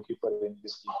best goalkeeper in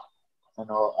this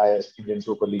league, Indian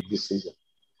Super League this season.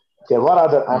 There were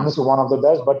other. I'm not one of the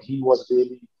best, but he was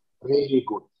really, really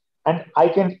good. And I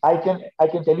can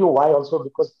tell you why also,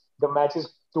 because the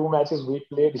two matches we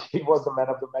played, he was the man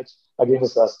of the match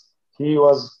against us. He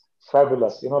was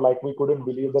fabulous. Like we couldn't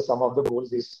believe some of the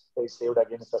goals he saved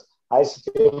against us. I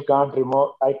still can't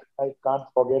remember. I can't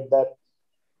forget that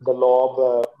the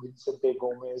lob Vicente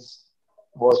Gomez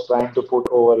was trying to put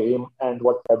over him, and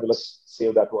what fabulous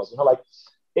save that was.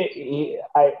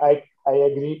 I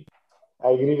agree.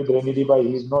 I agree with Renedy bhai.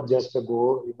 He's not just a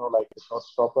goal, like a shot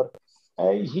stopper.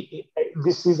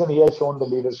 This season he has shown the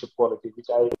leadership quality, which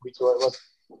I was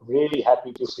really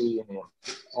happy to see in him.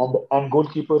 And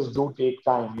goalkeepers do take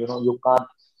time. You can't.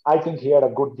 I think he had a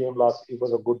good game last. It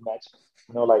was a good match.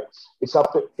 Like it's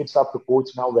up to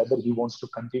coach now whether he wants to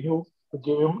continue to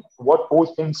give him what coach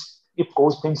thinks. If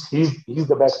coach thinks he's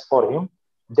the best for him,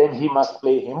 then he must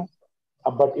play him.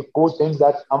 But if coach thinks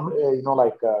that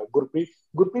Gurpreet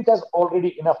has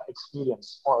already enough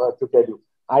experience to tell you.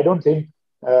 I don't think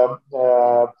both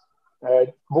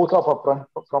of our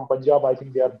from Punjab. I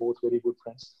think they are both very good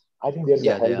friends. I think there's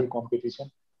a healthy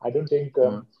competition. I don't think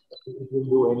it will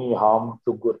do any harm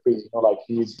to Gurpreet. Like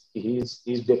he's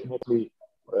definitely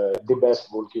the best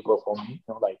goalkeeper for me.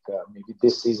 Maybe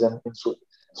this season in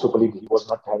Super League he was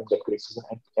not having that great season,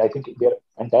 and I think their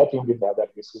entire team didn't have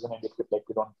that great season, and it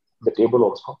reflected on the table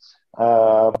also.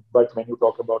 But when you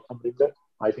talk about Amrinder,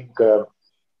 I think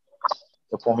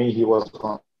for me he was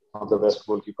one of the best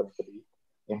goalkeepers in the league.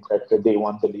 In fact, they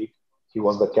won the league. He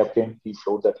was the captain. He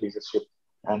showed that leadership,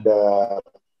 and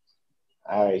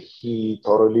he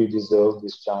thoroughly deserved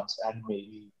this chance. And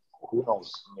maybe, who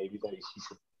knows, maybe that he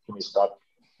may start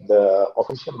the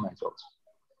official match also.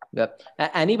 Yeah.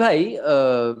 Annie bhai,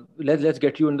 let's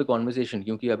get you in the conversation,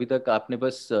 क्योंकि अभी तक आपने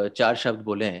बस 4 शब्द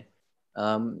बोले हैं.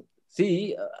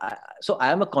 See, so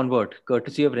I am a convert,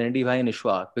 courtesy of Renedy bhai and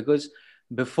Ishwak, because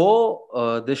before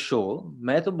this show,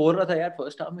 मैं तो बोल रहा था यार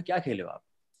first half में क्या खेले हो आप?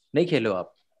 नहीं खेले हो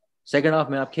आप. Second half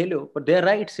में आप खेले हो. But they're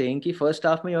right saying कि first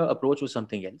half में your approach was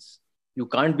something else. You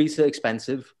can't be so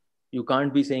expansive. You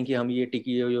can't be saying कि हम ये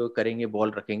टिकी करेंगे,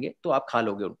 बॉल रखेंगे, तो आप खा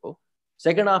लोगे उनको.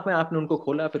 Second half में आपने उनको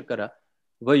खोला फिर करा.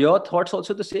 Were your thoughts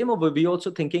also the same, or were we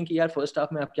also thinking कि यार first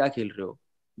half में आप क्या खेल रहे हो?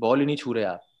 बॉल ही नहीं छू रहे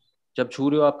आप. जब छू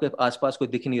रहे हो आपके आसपास कोई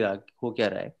दिख नहीं रहा हो क्या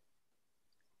रहा है.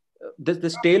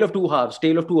 This tale of two halves,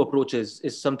 tale of two approaches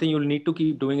is something you'll need to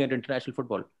keep doing at international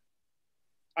football.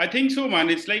 I think so, man.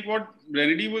 It's like what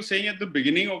Renedy was saying at the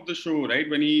beginning of the show, right?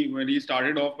 When he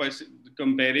started off by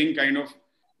comparing kind of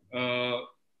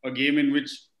a game in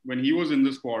which when he was in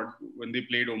the squad, when they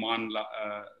played Oman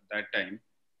that time,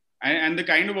 and the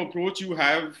kind of approach you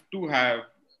have to have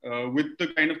with the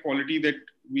kind of quality that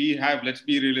we have. Let's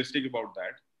be realistic about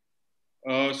that.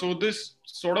 So this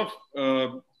sort of,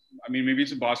 I mean, maybe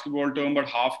it's a basketball term, but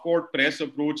half-court press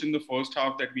approach in the first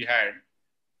half that we had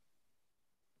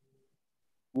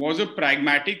was a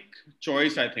pragmatic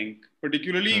choice, I think,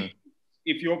 particularly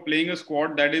if you're playing a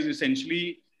squad that is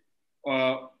essentially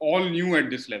all new at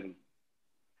this level.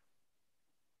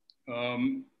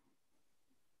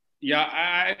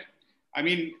 I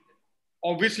mean,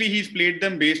 obviously he's played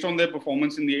them based on their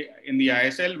performance in the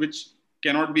ISL, which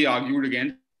cannot be argued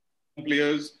against.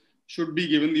 Players should be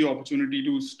given the opportunity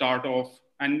to start off,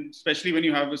 and especially when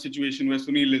you have a situation where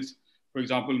Sunil is, for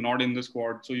example, not in the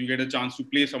squad, so you get a chance to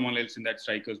play someone else in that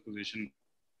striker's position.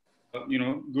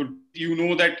 Good.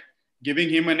 That giving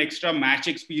him an extra match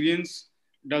experience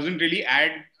doesn't really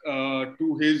add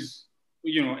to his,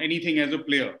 anything as a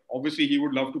player. Obviously, he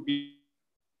would love to play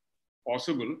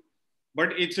possible,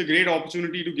 but it's a great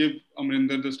opportunity to give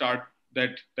Amrinder the start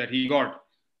that he got.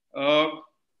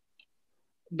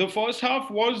 The first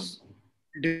half was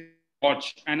difficult to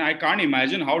watch, and I can't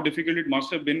imagine how difficult it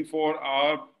must have been for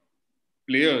our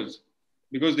players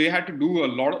because they had to do a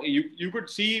lot of, you could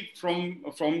see from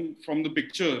the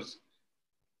pictures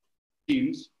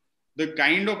teams the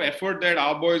kind of effort that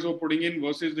our boys were putting in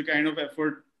versus the kind of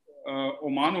effort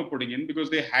Oman were putting in, because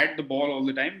they had the ball all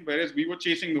the time, whereas we were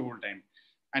chasing the whole time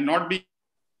and not being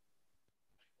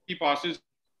passes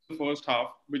in the first half,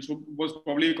 which was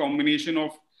probably a combination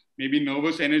of maybe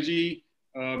nervous energy,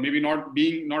 maybe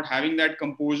not having that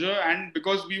composure, and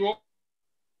because we were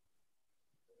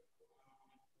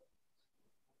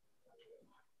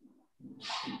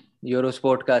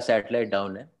Eurosport का satellite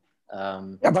down है.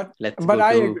 Let's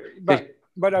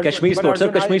go to Kashmir Sport.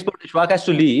 Sir, Kashmir Sport. Ishfaq has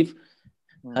to leave.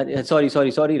 Sorry,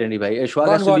 Randy bhai. Ishfaq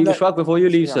has to leave. Ishfaq, before you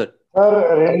leave, sir.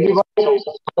 Sir, Randy bhai,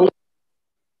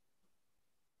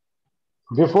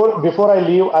 before I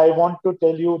leave, I want to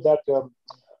tell you that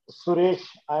Suresh,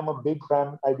 I'm a big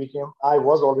fan. I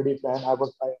was already a fan. I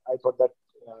thought that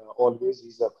always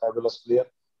he's a fabulous player.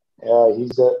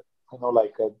 He's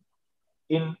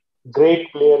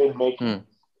great player in making.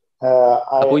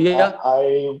 I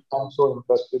am so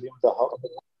impressed with him.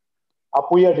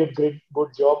 Apuya did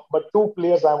good job. But two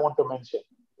players I want to mention,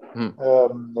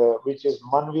 which is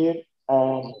Manveer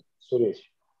and Suresh.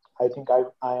 I think I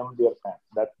am their fan.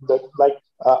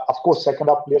 Of course, second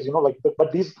up players,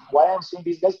 but why I'm saying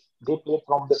these guys, they played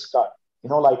from the start.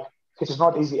 It is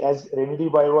not easy. As Renedy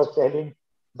Bhai was telling,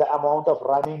 the amount of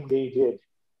running they did,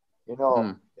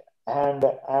 and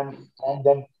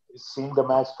then seeing the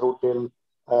match through till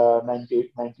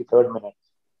 93rd minute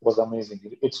was amazing.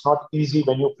 It's not easy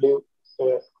when you play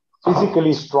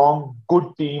physically strong,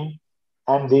 good team,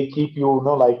 and they keep you,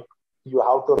 you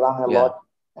have to run a lot,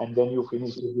 and then you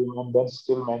finish the game and then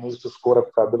still manage to score a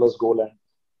fabulous goal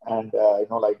and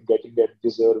getting that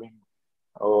deserving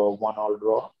 1-1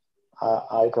 draw.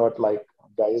 I thought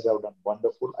guys have done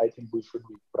wonderful. I think we should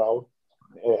be proud.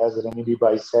 As Renedy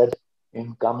Bhai said,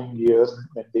 in coming years,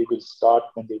 when they will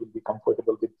be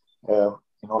comfortable with,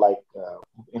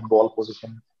 in ball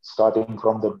position, starting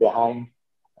from the behind,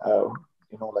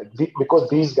 because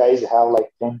these guys have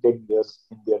 10 years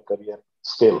in their career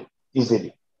still,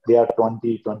 easily. They are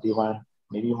 20, 21.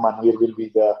 Maybe Manveer will be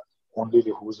the only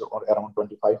who's around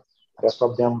 25. Rest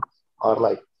of them are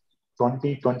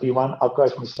 20, 21.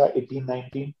 Akash Mishra, 18,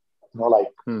 19.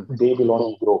 They will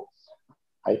only grow.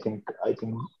 I think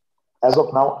as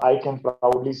of now, I can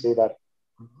proudly say that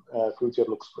future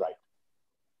looks bright.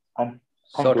 And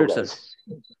Sorted, sir.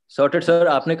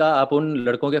 आपने कहा आप उन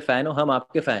लड़कों के fan हो, हम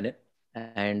आपके fan हैं,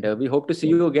 and we hope to see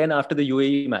you again after the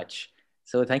UAE match.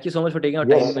 So thank you so much for taking our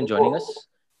time and joining us,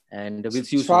 and we'll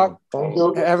see you soon. Thank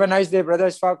you. Have a nice day, brother.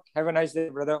 Ishfaq. Have a nice day,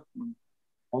 brother.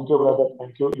 Thank you, brother.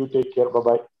 Thank you. You take care.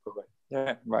 Bye-bye. Bye-bye.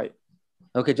 Yeah, bye.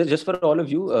 Okay, just for all of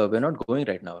you, we're not going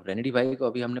right now. Renedy भाई को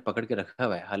अभी हमने पकड़ के रखा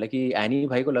हुआ है. हालांकि एनी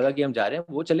भाई को लगा कि हम जा रहे हैं,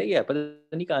 वो चले गया, पता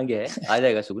नहीं कहाँ गया है, आ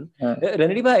जाएगा सुन.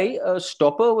 Renedy भाई,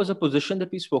 stopper was a position that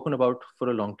we've spoken about for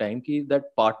a long time. कि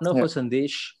that partner for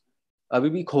Sandesh, अभी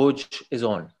भी खोज is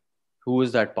on. Who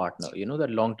is that partner? That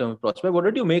long-term prospect. What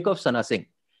did you make of Sana Singh,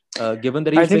 given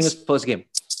that he's playing his first game?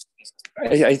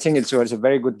 I think it was a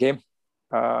very good game.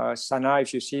 Sana,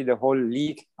 if you see the whole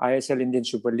league, ISL Indian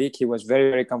Super League, he was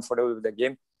very, very comfortable with the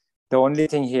game. The only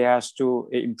thing he has to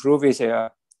improve is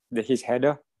his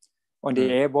header on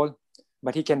the air ball,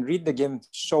 but he can read the game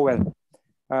so well.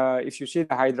 If you see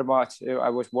the Hyderabad, I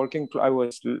was watching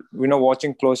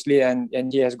closely,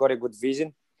 and he has got a good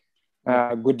vision,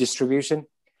 good distribution.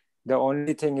 The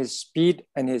only thing is speed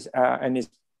and his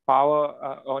power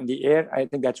on the air. I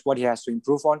think that's what he has to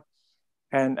improve on.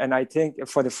 And I think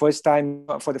for the first game,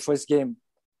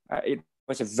 it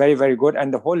was a very, very good.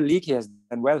 And the whole league, he has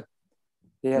done well.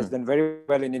 He has done very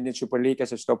well in Indian Super League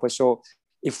as a stopper. So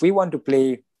if we want to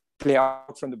play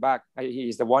out from the back, he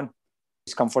is the one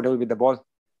who's comfortable with the ball.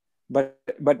 But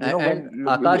when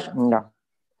Akash,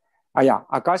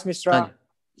 Akash Mishra,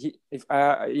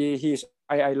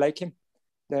 I like him.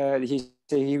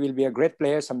 He will be a great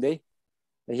player someday.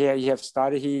 He have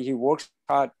started. He works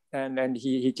hard and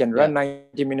he can run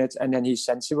 90 minutes, and then he's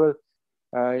sensible.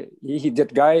 That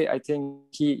guy, I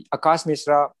think Akash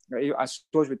Mishra, as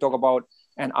course we talk about,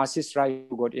 and Ashish Rai,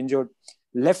 who got injured,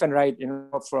 left and right,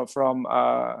 from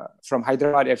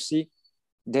Hyderabad FC,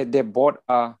 they bought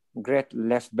a great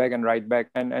left back and right back,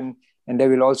 and they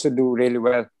will also do really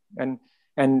well. And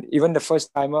even the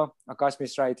first timer, Akash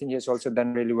Mishra, I think he has also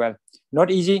done really well.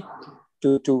 Not easy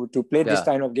to play this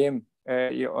kind of game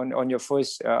on your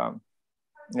first game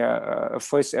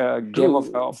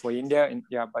for India.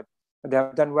 But they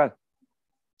have done well.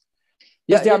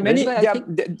 Yes, there are many. Go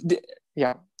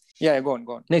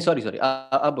on. No, sorry.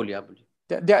 आप बोलिए.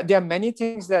 there are many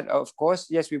things that, of course,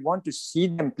 yes, we want to see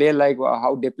them play like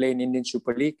how they play in Indian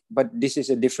Super League, but this is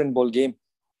a different ball game.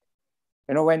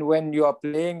 When you are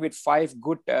playing with five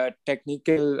good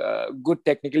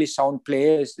technically sound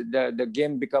players, the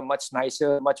game become much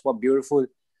nicer, much more beautiful.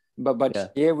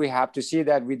 But here we have to see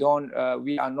that we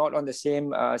are not on the same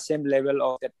level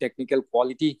of the technical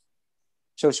quality.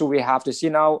 So we have to see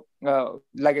now,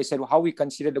 like I said, how we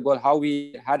considered the goal, how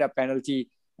we had a penalty,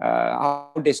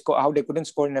 how they couldn't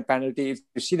score in a penalty. If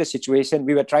you see the situation,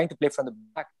 we were trying to play from the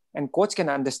back, and coach can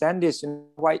understand this.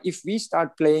 Why, if we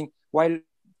start playing while,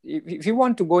 if you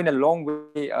want to go in a long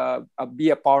way, be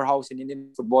a powerhouse in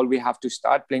Indian football, we have to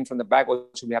start playing from the back.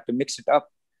 Also, we have to mix it up.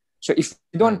 So if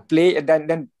we don't play,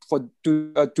 then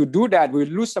to do that, we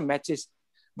will lose some matches.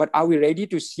 But are we ready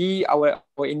to see our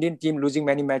Indian team losing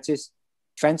many matches?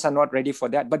 Fans are not ready for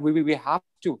that. But we have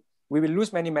to. We will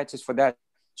lose many matches for that.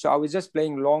 So I was just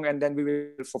playing long, and then we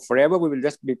will, for forever, we will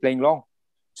just be playing long.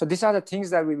 So these are the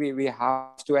things that we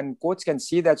have to, and coach can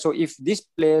see that. So if these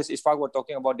players, Ishfaq were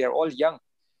talking about, they're all young.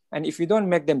 And if you don't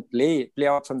make them play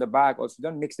out from the back, or if you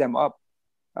don't mix them up,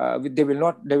 they will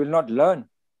not learn.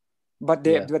 But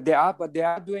they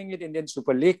are doing it in Indian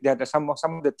Super League. That some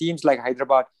of the teams like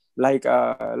Hyderabad, like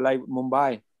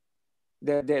Mumbai,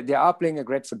 they are playing a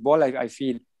great football. I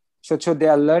feel so they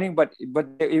are learning. But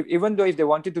even though if they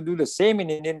wanted to do the same in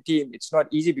Indian team, it's not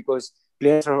easy because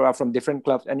players are from different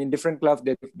clubs, and in different clubs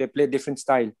they play different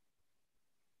style.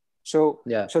 So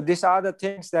these are the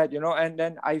things that, and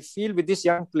then I feel with these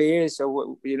young players,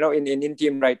 in Indian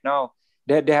team right now,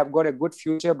 they have got a good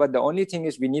future. But the only thing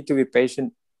is we need to be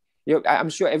patient. I'm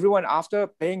sure everyone, after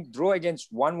playing draw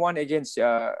against 1-1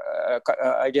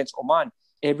 against Oman,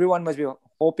 everyone must be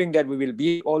hoping that we will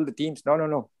beat all the teams. No.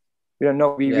 We don't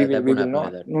know. We will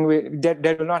not.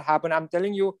 That will not happen. I'm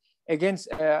telling you,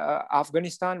 against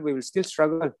Afghanistan, we will still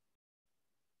struggle.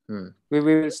 We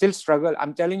will still struggle.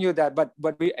 I'm telling you that.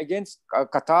 But we against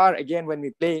Qatar, again, when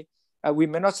we play, we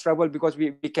may not struggle because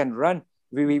we can run.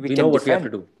 We can know what defend.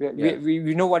 we have to do.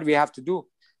 We know what we have to do.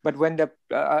 But when the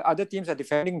other teams are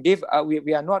defending,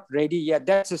 we are not ready yet.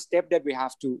 That's a step that we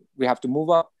have to move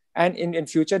up. And in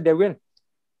future, they will.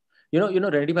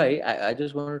 Randy bhai, I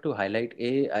just wanted to highlight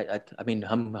I mean,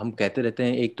 हम कहते रहते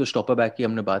हैं, एक तो stopper back की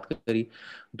हमने बात करी,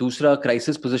 दूसरा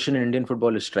crisis position in Indian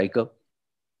football is striker.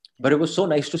 But it was so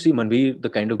nice to see Manveer, the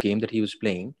kind of game that he was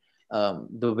playing.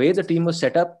 The way the team was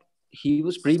set up, he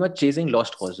was pretty much chasing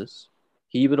lost causes.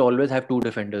 He would always have two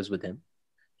defenders with him.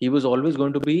 He was always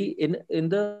going to be in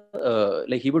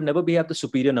the he would never have the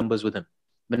superior numbers with him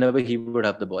whenever he would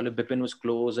have the ball. If Bipin was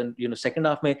close, and second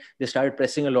half mein, they started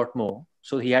pressing a lot more,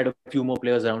 so he had a few more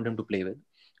players around him to play with.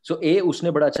 So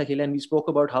usne bada acha khela, and we spoke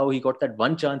about how he got that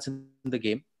one chance in the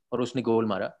game aur usne goal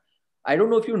mara. I don't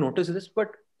know if you noticed this,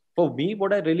 but for me,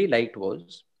 what I really liked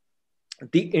was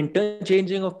the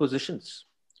interchanging of positions.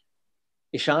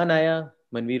 Ishan aaya,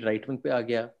 Manveer right wing pe aa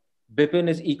gaya. Bipin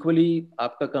is equally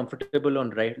आपका comfortable on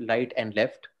right and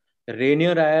left.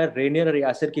 Rainier आया, Rainier और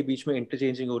Yasser के बीच में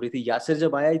interchanging हो रही थी. Yasser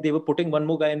जब आया, they were putting one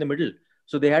more guy in the middle.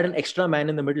 So they had an extra man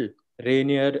in the middle.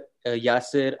 Rainier,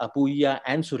 Yasser, Apuia,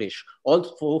 and Suresh. All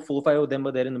four, five of them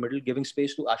were there in the middle, giving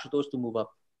space to Ashutosh to move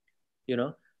up.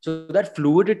 So that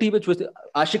fluidity, which was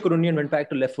Ashik Kurunian went back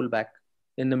to left full back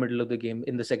in the middle of the game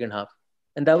in the second half,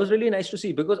 and that was really nice to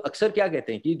see, because अक्सर क्या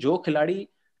कहते हैं कि जो खिलाड़ी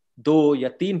 2 या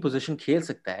 3 position खेल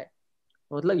सकता है,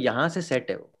 मतलब यहाँ से सेट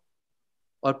है वो,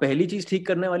 और पहली चीज ठीक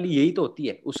करने वाली यही तो होती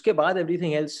है, उसके बाद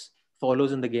everything else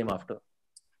follows in the game after.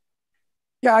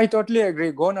 Yeah, I totally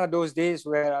agree. Gone are those days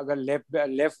where अगर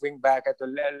left wing back है तो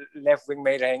left wing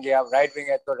में ही रहेंगे, आप right wing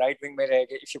है तो right wing में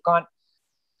रहेंगे.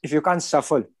 If you can't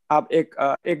shuffle, आप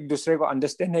एक दूसरे को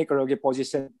understand नहीं करोगे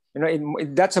position.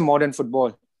 That's a modern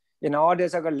football.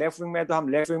 Nowadays अगर left wing में है तो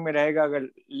हम left wing में रहेगा, अगर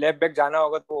left back जाना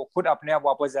होगा तो खुद अपने आप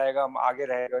वापस जाएगा, हम आगे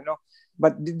रहेगा.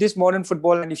 But this modern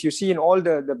football, and if you see in all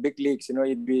the big leagues,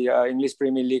 it be English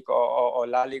Premier League or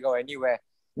La Liga or anywhere,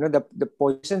 the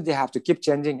positions they have to keep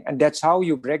changing, and that's how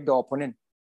you break the opponent.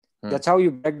 That's how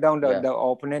you break down the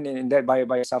opponent in that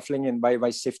by shuffling and by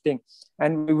shifting.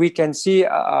 And we can see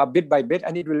bit by bit,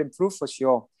 and it will improve for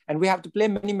sure. And we have to play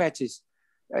many matches.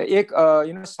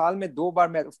 साल में 2 बार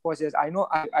match. Of course, yes, I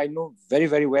know very,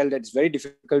 very well that it's very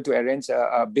difficult to arrange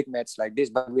a big match like this,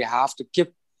 but we have to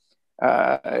keep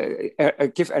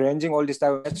arranging all this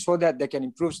time so that they can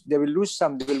improve. They will lose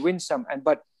some, they will win some,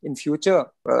 but in future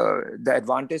the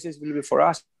advantages will be for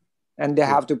us, and they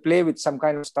have to play with some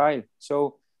kind of style.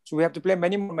 So we have to play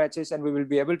many more matches, and we will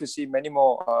be able to see many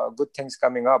more good things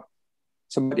coming up.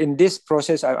 So but in this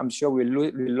process, I'm sure we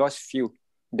lost few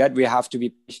that we have to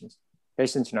be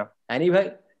patient now.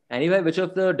 Anyway, which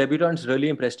of the debutants really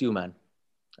impressed you, man?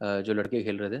 जो लड़के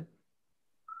खेल रहे थे?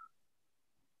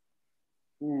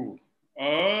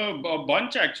 A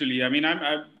bunch actually. I mean, and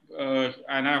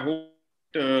I hope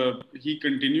he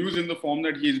continues in the form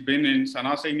that he's been in.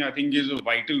 Sana Singh, I think, is a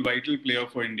vital player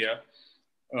for India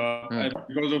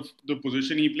because of the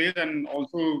position he plays and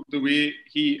also the way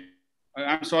he.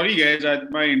 I'm sorry, guys.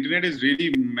 My internet is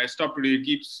really messed up today. It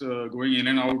keeps going in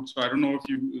and out, so I don't know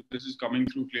if this is coming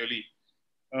through clearly.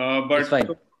 But it's fine.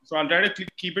 So I'll try to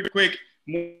keep it quick.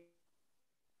 Yeah,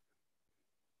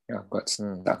 but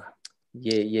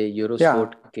ये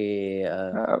Eurosport के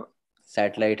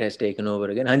satellite has taken over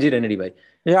again. हाँ जी Renedy bhai.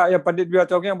 Yeah, but we are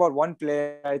talking about one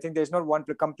player. I think there's not one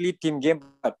complete team game.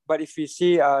 But if we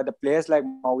see the players like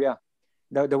Mawia,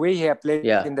 the way he has played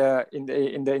in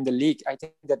the league, I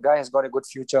think that guy has got a good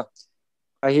future.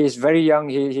 He is very young.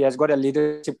 He has got a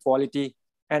leadership quality,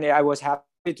 and I was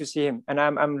happy to see him. And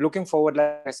I'm looking forward,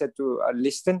 like I said, to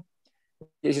Liston.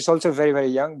 He's also very, very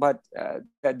young, but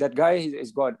that guy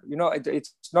is good. You know,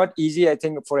 it's not easy, I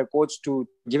think, for a coach to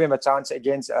give him a chance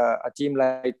against a team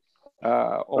like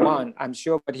Oman. I'm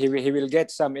sure, but he will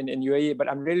get some in UAE. But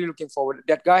I'm really looking forward.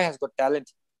 That guy has got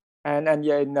talent, and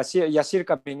Yasir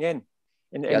coming in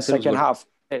the second half.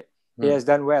 He has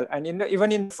done well, and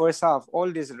even in the first half,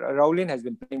 all this Rowling has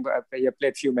been playing. He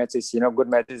played few matches, good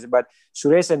matches. But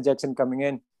Suresh and Jackson coming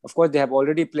in, of course, they have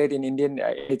already played in Indian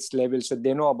its level, so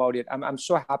they know about it. I'm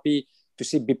so happy to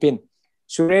see Bipin,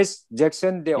 Suresh,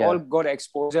 Jackson. They all got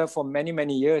exposure for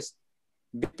many years.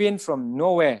 Bipin from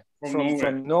nowhere,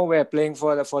 from nowhere, playing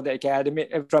for the academy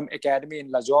from academy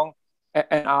in Lajong,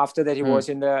 and after that he was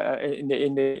in the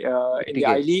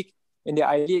I League, the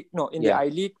I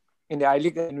League. In the I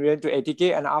League, and we went to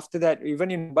ATK, and after that,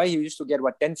 even in Mumbai, he used to get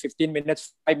 10, 15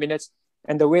 minutes, 5 minutes,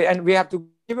 and we have to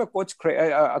give a coach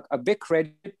a big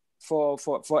credit for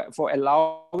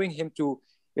allowing him to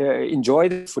enjoy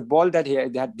the football that he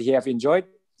have enjoyed.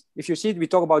 If you see, we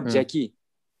talk about Jackie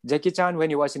Chan when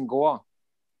he was in Goa.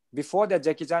 Before that,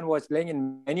 Jackie Chan was playing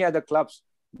in many other clubs,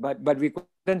 but we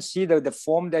couldn't see the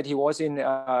form that he was in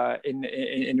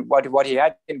what he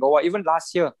had in Goa. Even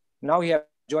last year, now he has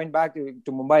joined back to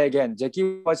Mumbai again.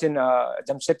 Jackie was in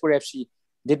Jamshedpur FC.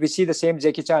 Did we see the same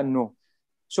Jackie Chan? No.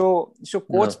 So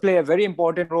coach play a very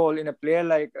important role in a player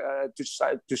like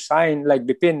to sign like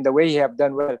Bipin, the way he have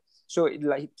done well. So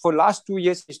like for last 2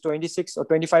 years, he's 26 or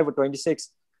 25 or 26.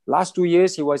 Last 2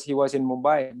 years he was in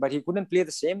Mumbai, but he couldn't play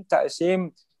the same.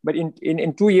 But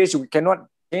in 2 years you cannot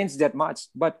change that much.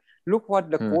 But look what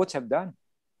the coach have done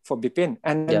for Bipin,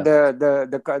 and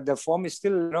the form is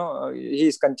still, he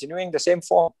is continuing the same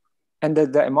form, and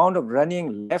the amount of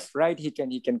running left, right, he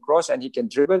can cross and he can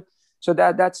dribble. So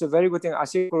that's a very good thing.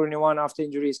 Asif Kurniawan after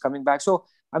injury is coming back. So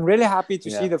I'm really happy to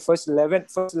see the first 11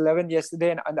 yesterday,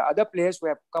 and the other players who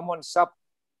have come on sub.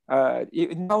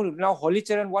 Now Holy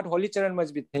Charan, what Holy Charan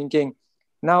must be thinking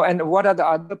now, and what are the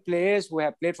other players who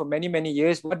have played for many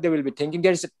years, what they will be thinking.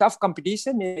 There is a tough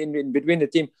competition in between the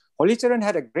team. Holy Charan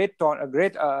had a great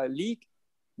league,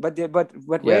 but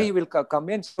where he will come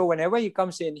in. So whenever he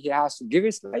comes in, he has to give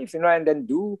his life, and then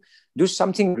do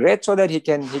something great so that he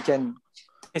can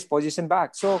his position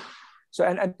back. So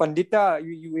and Pandita,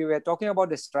 we were talking about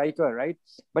the striker, right?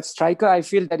 But striker, I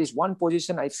feel that is one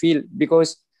position I feel,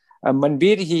 because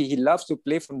Manbir, he loves to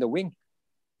play from the wing.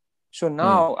 So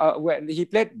now he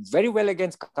played very well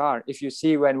against Qatar. If you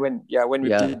see when we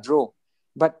played draw,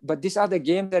 but these are the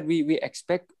games that we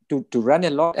expect to run a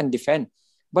lot and defend.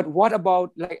 But what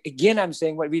about, like, again, I'm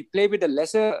saying, when we play with a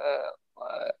lesser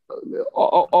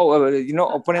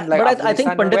opponent like. But I think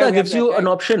Pandita gives you an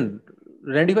option.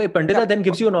 Randy bhai, Pandita then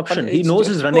gives you an option. He knows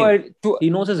his running. He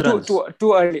knows his runs.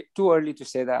 Too early to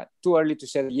say that. Too early to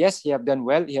say that. Yes, he have done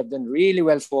well. He have done really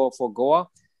well for Goa.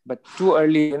 But too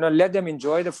early, let them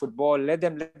enjoy the football. Let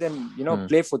them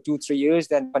play for 2-3 years.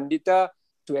 Then Pandita,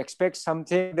 to expect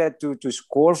something that to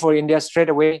score for India straight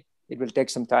away, it will take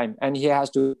some time. And he has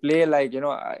to play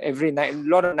every night, a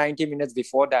lot of 90 minutes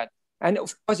before that. And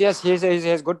of course, yes, he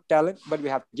has good talent, but we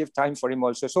have to give time for him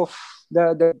also. So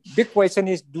the big question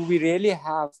is, do we really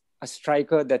have a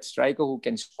striker who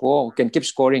can score, who can keep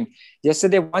scoring?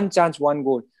 Yesterday, one chance, one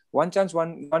goal. One chance,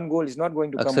 one goal is not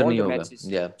going to come all the matches.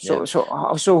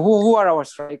 So who are our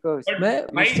strikers?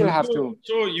 We still have to.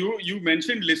 So you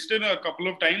mentioned Liston a couple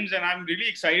of times, and I'm really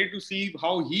excited to see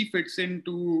how he fits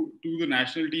into the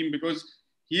national team, because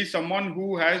he's someone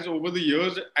who has over the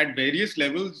years at various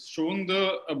levels shown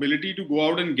the ability to go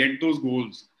out and get those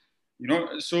goals.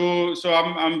 So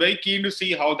I'm very keen to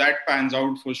see how that pans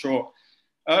out for sure.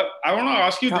 I want to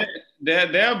ask you,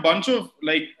 there are a bunch of,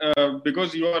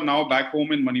 because you are now back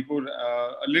home in Manipur,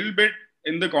 a little bit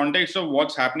in the context of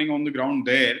what's happening on the ground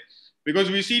there.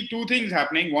 because we see two things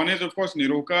happening. One is, of course,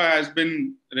 Niroka has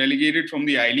been relegated from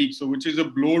the I-League, so which is a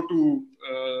blow to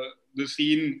the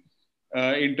scene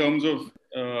in terms of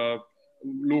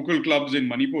local clubs in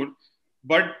Manipur.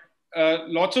 But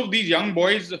lots of these young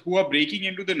boys who are breaking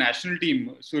into the national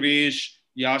team, Suresh,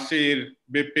 Yasir,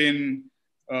 Bipin,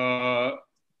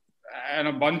 and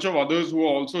a bunch of others who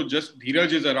are also just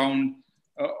Dheeraj is around,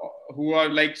 who are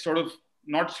like sort of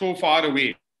not so far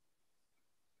away.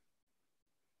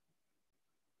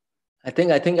 I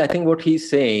think what he's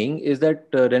saying is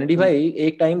that Renedy भाई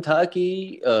एक time था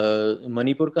कि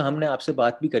मणिपुर का हमने आपसे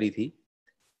बात भी करी थी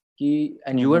कि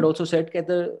and you had also said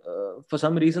that for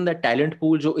some reason that talent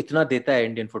pool जो इतना देता है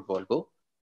Indian football को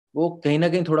वो कहीं ना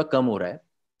कहीं थोड़ा कम हो रहा है.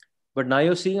 But now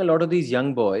you're seeing a lot of these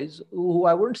young boys who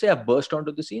I wouldn't say have burst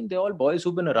onto the scene. They're all boys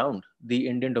who've been around the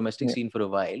Indian domestic scene for a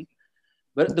while.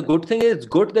 But the good thing is, it's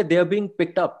good that they're being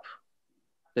picked up.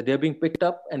 That they're being picked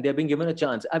up and they're being given a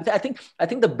chance. I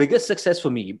think the biggest success for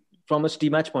me, from a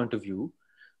Steammatch point of view,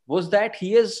 was that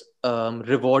he has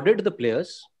rewarded the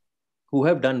players who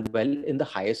have done well in the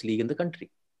highest league in the country,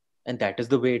 and that is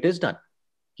the way it is done.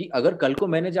 कि अगर कल को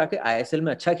मैंने जाके ISL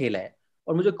में अच्छा खेला है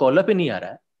और मुझे कॉल अप ही नहीं आ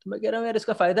रहा है, तो मैं कह रहा हूँ यार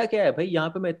इसका फायदा क्या है भाई? यहाँ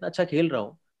पे मैं इतना अच्छा खेल रहा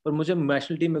हूँ पर मुझे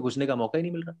नेशनल टीम में घुसने का मौका ही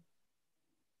नहीं मिल रहा.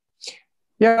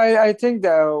 Yeah, I think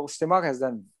Steamatch has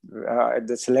done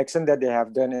the selection that they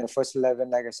have done in the first 11.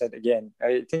 Like I said again,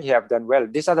 I think they have done well.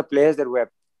 These are the players that were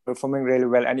performing really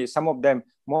well, and some of them,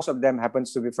 most of them,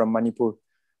 happens to be from Manipur.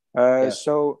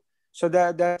 So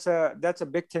that's a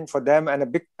big thing for them and a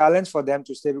big challenge for them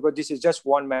to stay, because this is just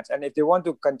one match, and if they want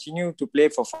to continue to play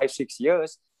for 5-6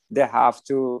 years, they have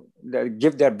to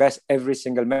give their best every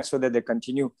single match so that they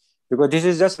continue. Because this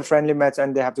is just a friendly match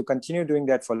and they have to continue doing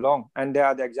that for long. And they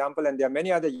are the example, and there are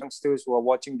many other youngsters who are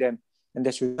watching them, and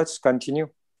they should just continue.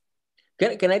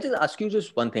 Can I just ask you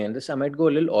just one thing? And this I might go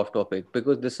a little off topic,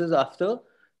 because this is after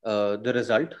the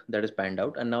result that is panned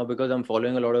out. And now because I'm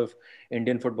following a lot of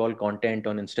Indian football content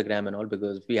on Instagram and all,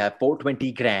 because we have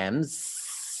 420 grams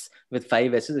with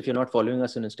 5 S's. If you're not following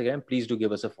us on Instagram, please do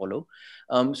give us a follow.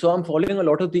 So I'm following a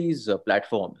lot of these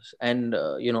platforms, and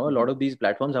a lot of these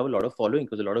platforms have a lot of following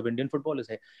because a lot of Indian football is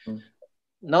here.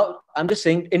 Now I'm just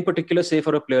saying, in particular, say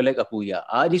for a player like Apuya,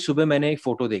 आज ही सुबह मैंने एक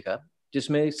photo देखा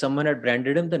जिसमें someone had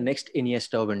branded him the next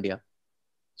Iniesta of India.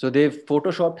 So they've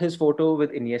photoshopped his photo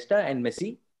with Iniesta and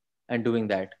Messi and doing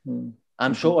that.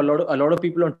 I'm sure a lot of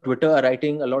people on Twitter are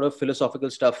writing a lot of philosophical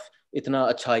stuff. इतना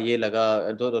अच्छा ये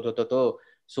लगा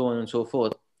so on and so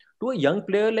forth. To a young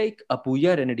player like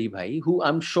Apuya Renedy bhai, who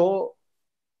I'm sure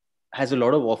has a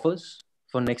lot of offers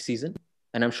for next season,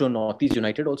 and I'm sure Northeast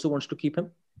United also wants to keep him,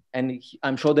 and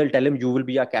I'm sure they'll tell him, you will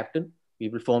be our captain, we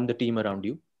will form the team around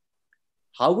you.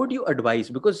 How would you advise?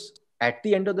 Because at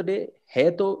the end of the day, है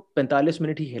तो 45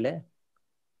 minute ही खेला है,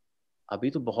 अभी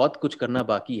तो बहुत कुछ करना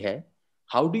बाकी है.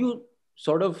 How do you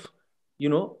sort of,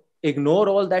 ignore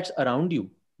all that's around you?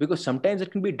 Because sometimes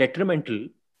it can be detrimental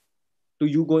to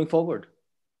you going forward.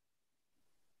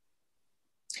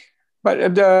 But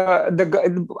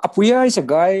Apuya is a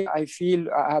guy, I feel,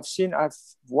 I've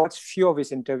watched few of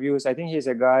his interviews. I think he's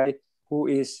a guy who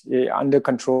is under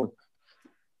control.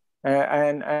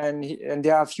 And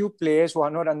there are a few players who are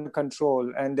not under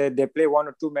control, and they play 1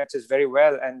 or 2 matches very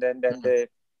well, and then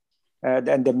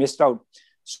they missed out.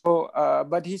 So,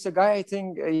 but he's a guy, I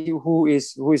think, who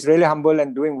is really humble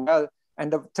and doing well.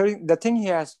 And the thing he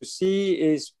has to see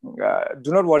is,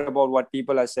 do not worry about what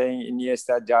people are saying.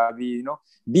 Iniesta, Xavi,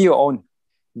 be your own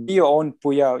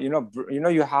Puya.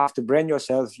 You have to brand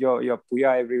yourself, your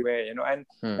Puya everywhere.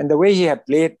 And the way he had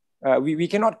played, we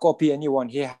cannot copy anyone.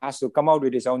 He has to come out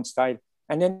with his own style,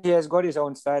 and then he has got his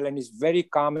own style, and he's very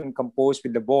calm and composed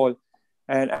with the ball,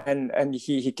 and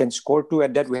he can score too.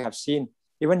 At that we have seen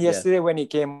even yesterday when he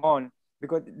came on.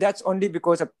 Because that's only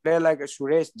because a player like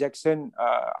Suresh, Jackson,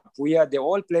 Apuya, they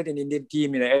all played in Indian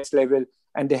team in the S level,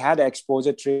 and they had an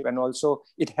exposure trip, and also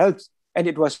it helps, and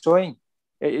it was showing.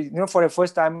 For the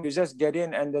first time, you just get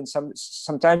in, and then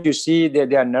sometimes you see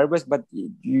they are nervous, but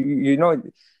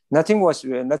nothing was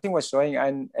showing,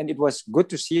 and it was good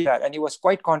to see that, and he was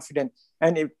quite confident.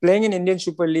 And playing in Indian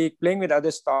Super League, playing with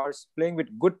other stars, playing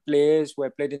with good players who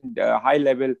have played in the high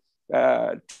level.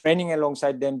 Training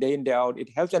alongside them day in day out, it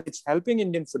helps, and it's helping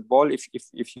Indian football if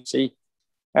you see.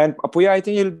 And Apuya, I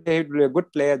think he'll be a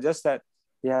good player, just that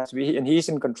he has to be, and he's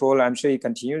in control. I'm sure he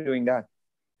continue doing that.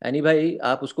 Ani भाई,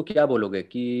 आप उसको क्या बोलोगे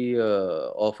कि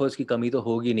offers की कमी तो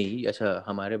होगी नहीं? अच्छा,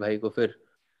 हमारे भाई को फिर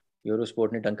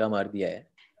यूरोस्पोर्ट ने टंका मार दिया है.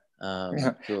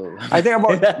 So I think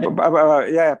about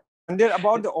and then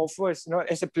about the offers,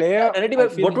 as a player, Renedy,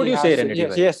 what would you say,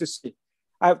 Renedy? He has to see.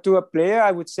 To a player,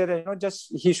 I would say that,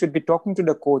 just he should be talking to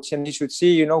the coach and he should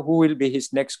see, who will be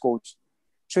his next coach.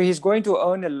 So he's going to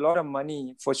earn a lot of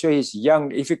money for sure. He's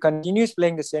young. If he continues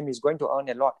playing the same, he's going to earn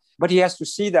a lot. But he has to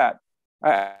see that.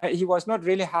 He was not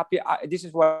really happy. This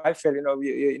is what I felt,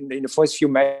 in the first few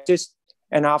matches.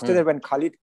 And after that, when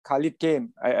Khalid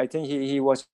came, I think he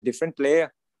was a different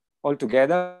player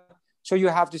altogether. So you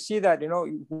have to see that,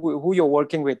 who you're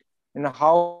working with and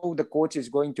how the coach is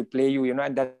going to play you,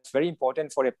 and that's very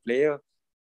important for a player.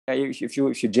 If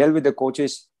you gel with the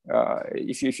coaches,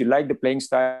 if you like the playing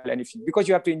style, and because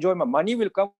you have to enjoy, money will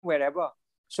come wherever.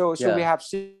 So we have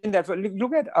seen that.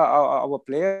 Look at our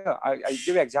player. I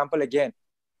give an example again.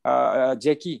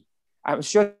 Jackie. I'm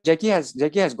sure Jackie has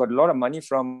got a lot of money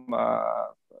from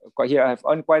here. I've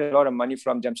earned quite a lot of money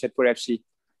from Jamshedpur FC.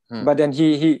 But then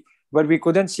but we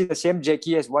couldn't see the same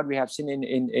Jackie as what we have seen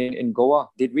in Goa,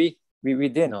 did we? We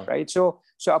didn't, no. Right? So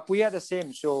Apuya the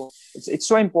same. So it's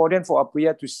so important for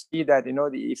Apuya to see that,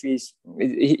 if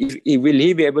he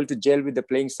will be able to gel with the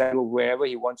playing style of wherever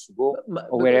he wants to go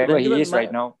or wherever he is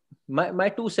right now. My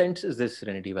 2 cents is this,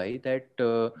 Renedy bhai, that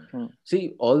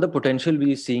see, all the potential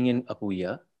we are seeing in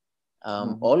Apuya,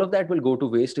 all of that will go to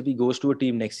waste if he goes to a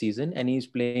team next season and he's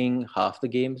playing half the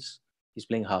games, he's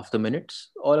playing half the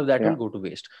minutes. All of that will go to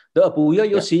waste. The Apuya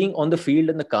you're seeing on the field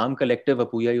and the calm, collective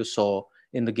Apuya you saw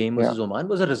in the game versus Oman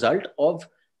was a result of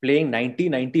playing 90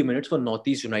 minutes for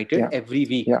Northeast United every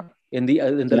week in the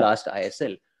last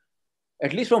ISL.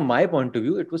 At least from my point of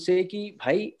view, it would say ki,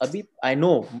 bhai, abhi, I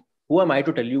know, who am I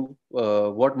to tell you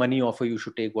what money offer you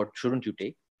should take, what shouldn't you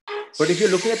take? But if you're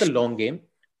looking at the long game,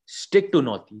 stick to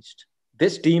Northeast.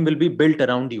 This team will be built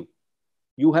around you.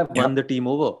 You have won the team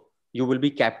over. You will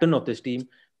be captain of this team.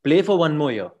 Play for 1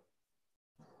 more year.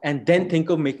 And then think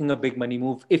of making a big money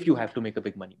move if you have to make a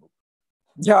big money move.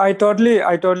 Yeah, I totally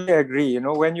agree.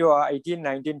 When you are 18,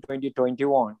 19, 20,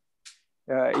 21,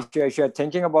 if you're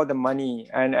thinking about the money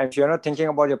and if you're not thinking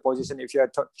about your position, if you're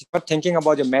not thinking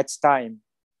about your match time,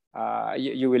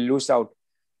 you will lose out.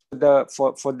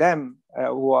 For them,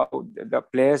 who are the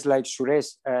players like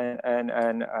Suresh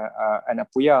and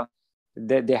Apuya,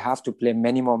 they have to play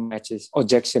many more matches. Or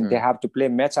Jackson, they have to play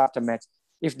match after match.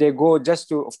 If they go just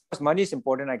to, of course, money is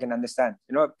important, I can understand.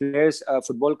 Players'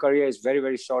 football career is very,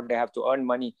 very short. They have to earn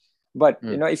money. But,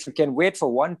 if you can wait for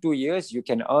 1-2 years, you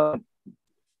can earn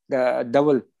the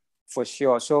double for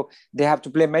sure. So they have to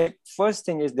play. First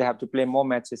thing is they have to play more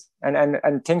matches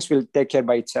and things will take care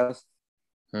by itself.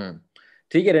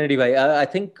 ठीक है Renedy bhai, I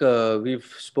think we've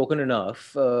spoken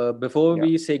enough. Before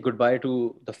we say goodbye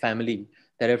to the family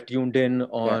that have tuned in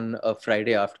on a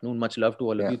Friday afternoon, much love to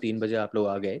all of you. 3 baje aap log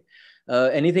aa gaye.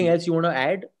 Anything else you want to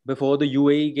add before the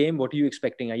UAE game? What are you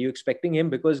expecting? Are you expecting him,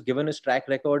 because given his track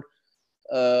record,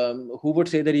 who would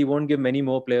say that he won't give many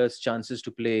more players chances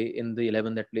to play in the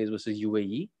 11 that plays versus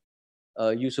UAE?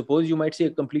 You suppose you might see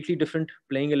a completely different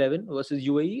playing 11 versus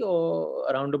UAE, or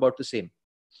around about the same?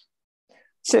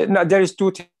 So, no, there is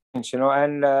 2 things,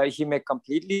 and he may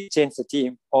completely change the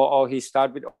team or he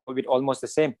start with almost the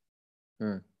same.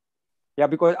 Yeah,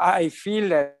 because I feel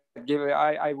that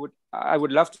I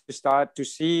would love to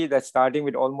see that starting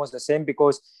with almost the same,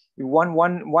 because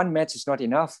one match is not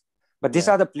enough. But these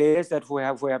are the players that who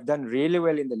have done really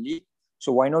well in the league.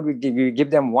 So why not we give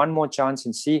them one more chance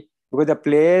and see? Because the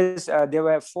players, there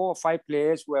were 4 or 5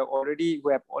 players who have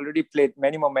already played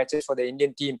many more matches for the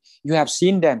Indian team. You have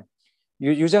seen them.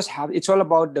 You just have, it's all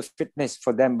about the fitness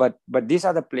for them. But these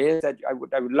are the players that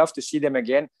I would love to see them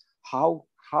again. How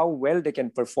well they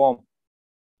can perform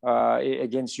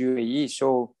against UAE.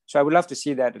 So I would love to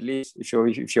see that, at least if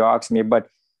you ask me. But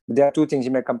there are 2 things: he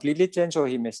may completely change or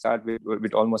he may start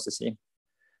with almost the same.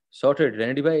 Sorted.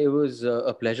 Renedy bhai, it was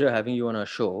a pleasure having you on our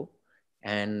show,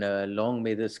 and long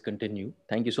may this continue.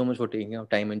 Thank you so much for taking out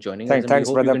time and joining us. And thanks,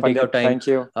 we hope brother you can take out time Thank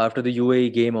you. after the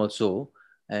UAE game also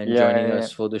and joining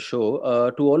us for the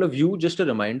show. To all of you, just a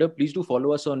reminder, please do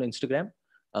follow us on Instagram.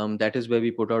 That is where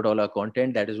we put out all our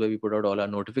content. That is where we put out all our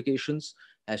notifications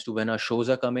as to when our shows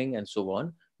are coming and so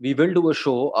on. We will do a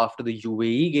show after the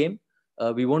UAE game.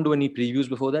 We won't do any previews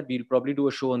before that. We'll probably do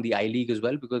a show on the I-League as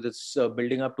well, because it's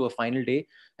building up to a final day,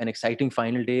 an exciting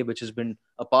final day, which has been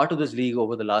a part of this league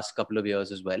over the last couple of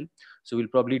years as well. So we'll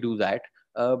probably do that.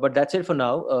 But that's it for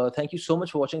now. Thank you so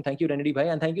much for watching. Thank you, Renedy bhai.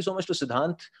 And thank you so much to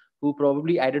Siddhant, who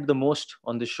probably added the most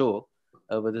on the show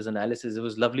with his analysis. It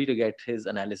was lovely to get his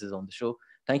analysis on the show.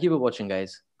 Thank you for watching,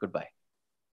 guys. Goodbye.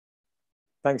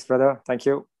 Thanks, brother. Thank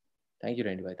you. Thank you,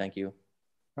 Renedy bhai. Thank you.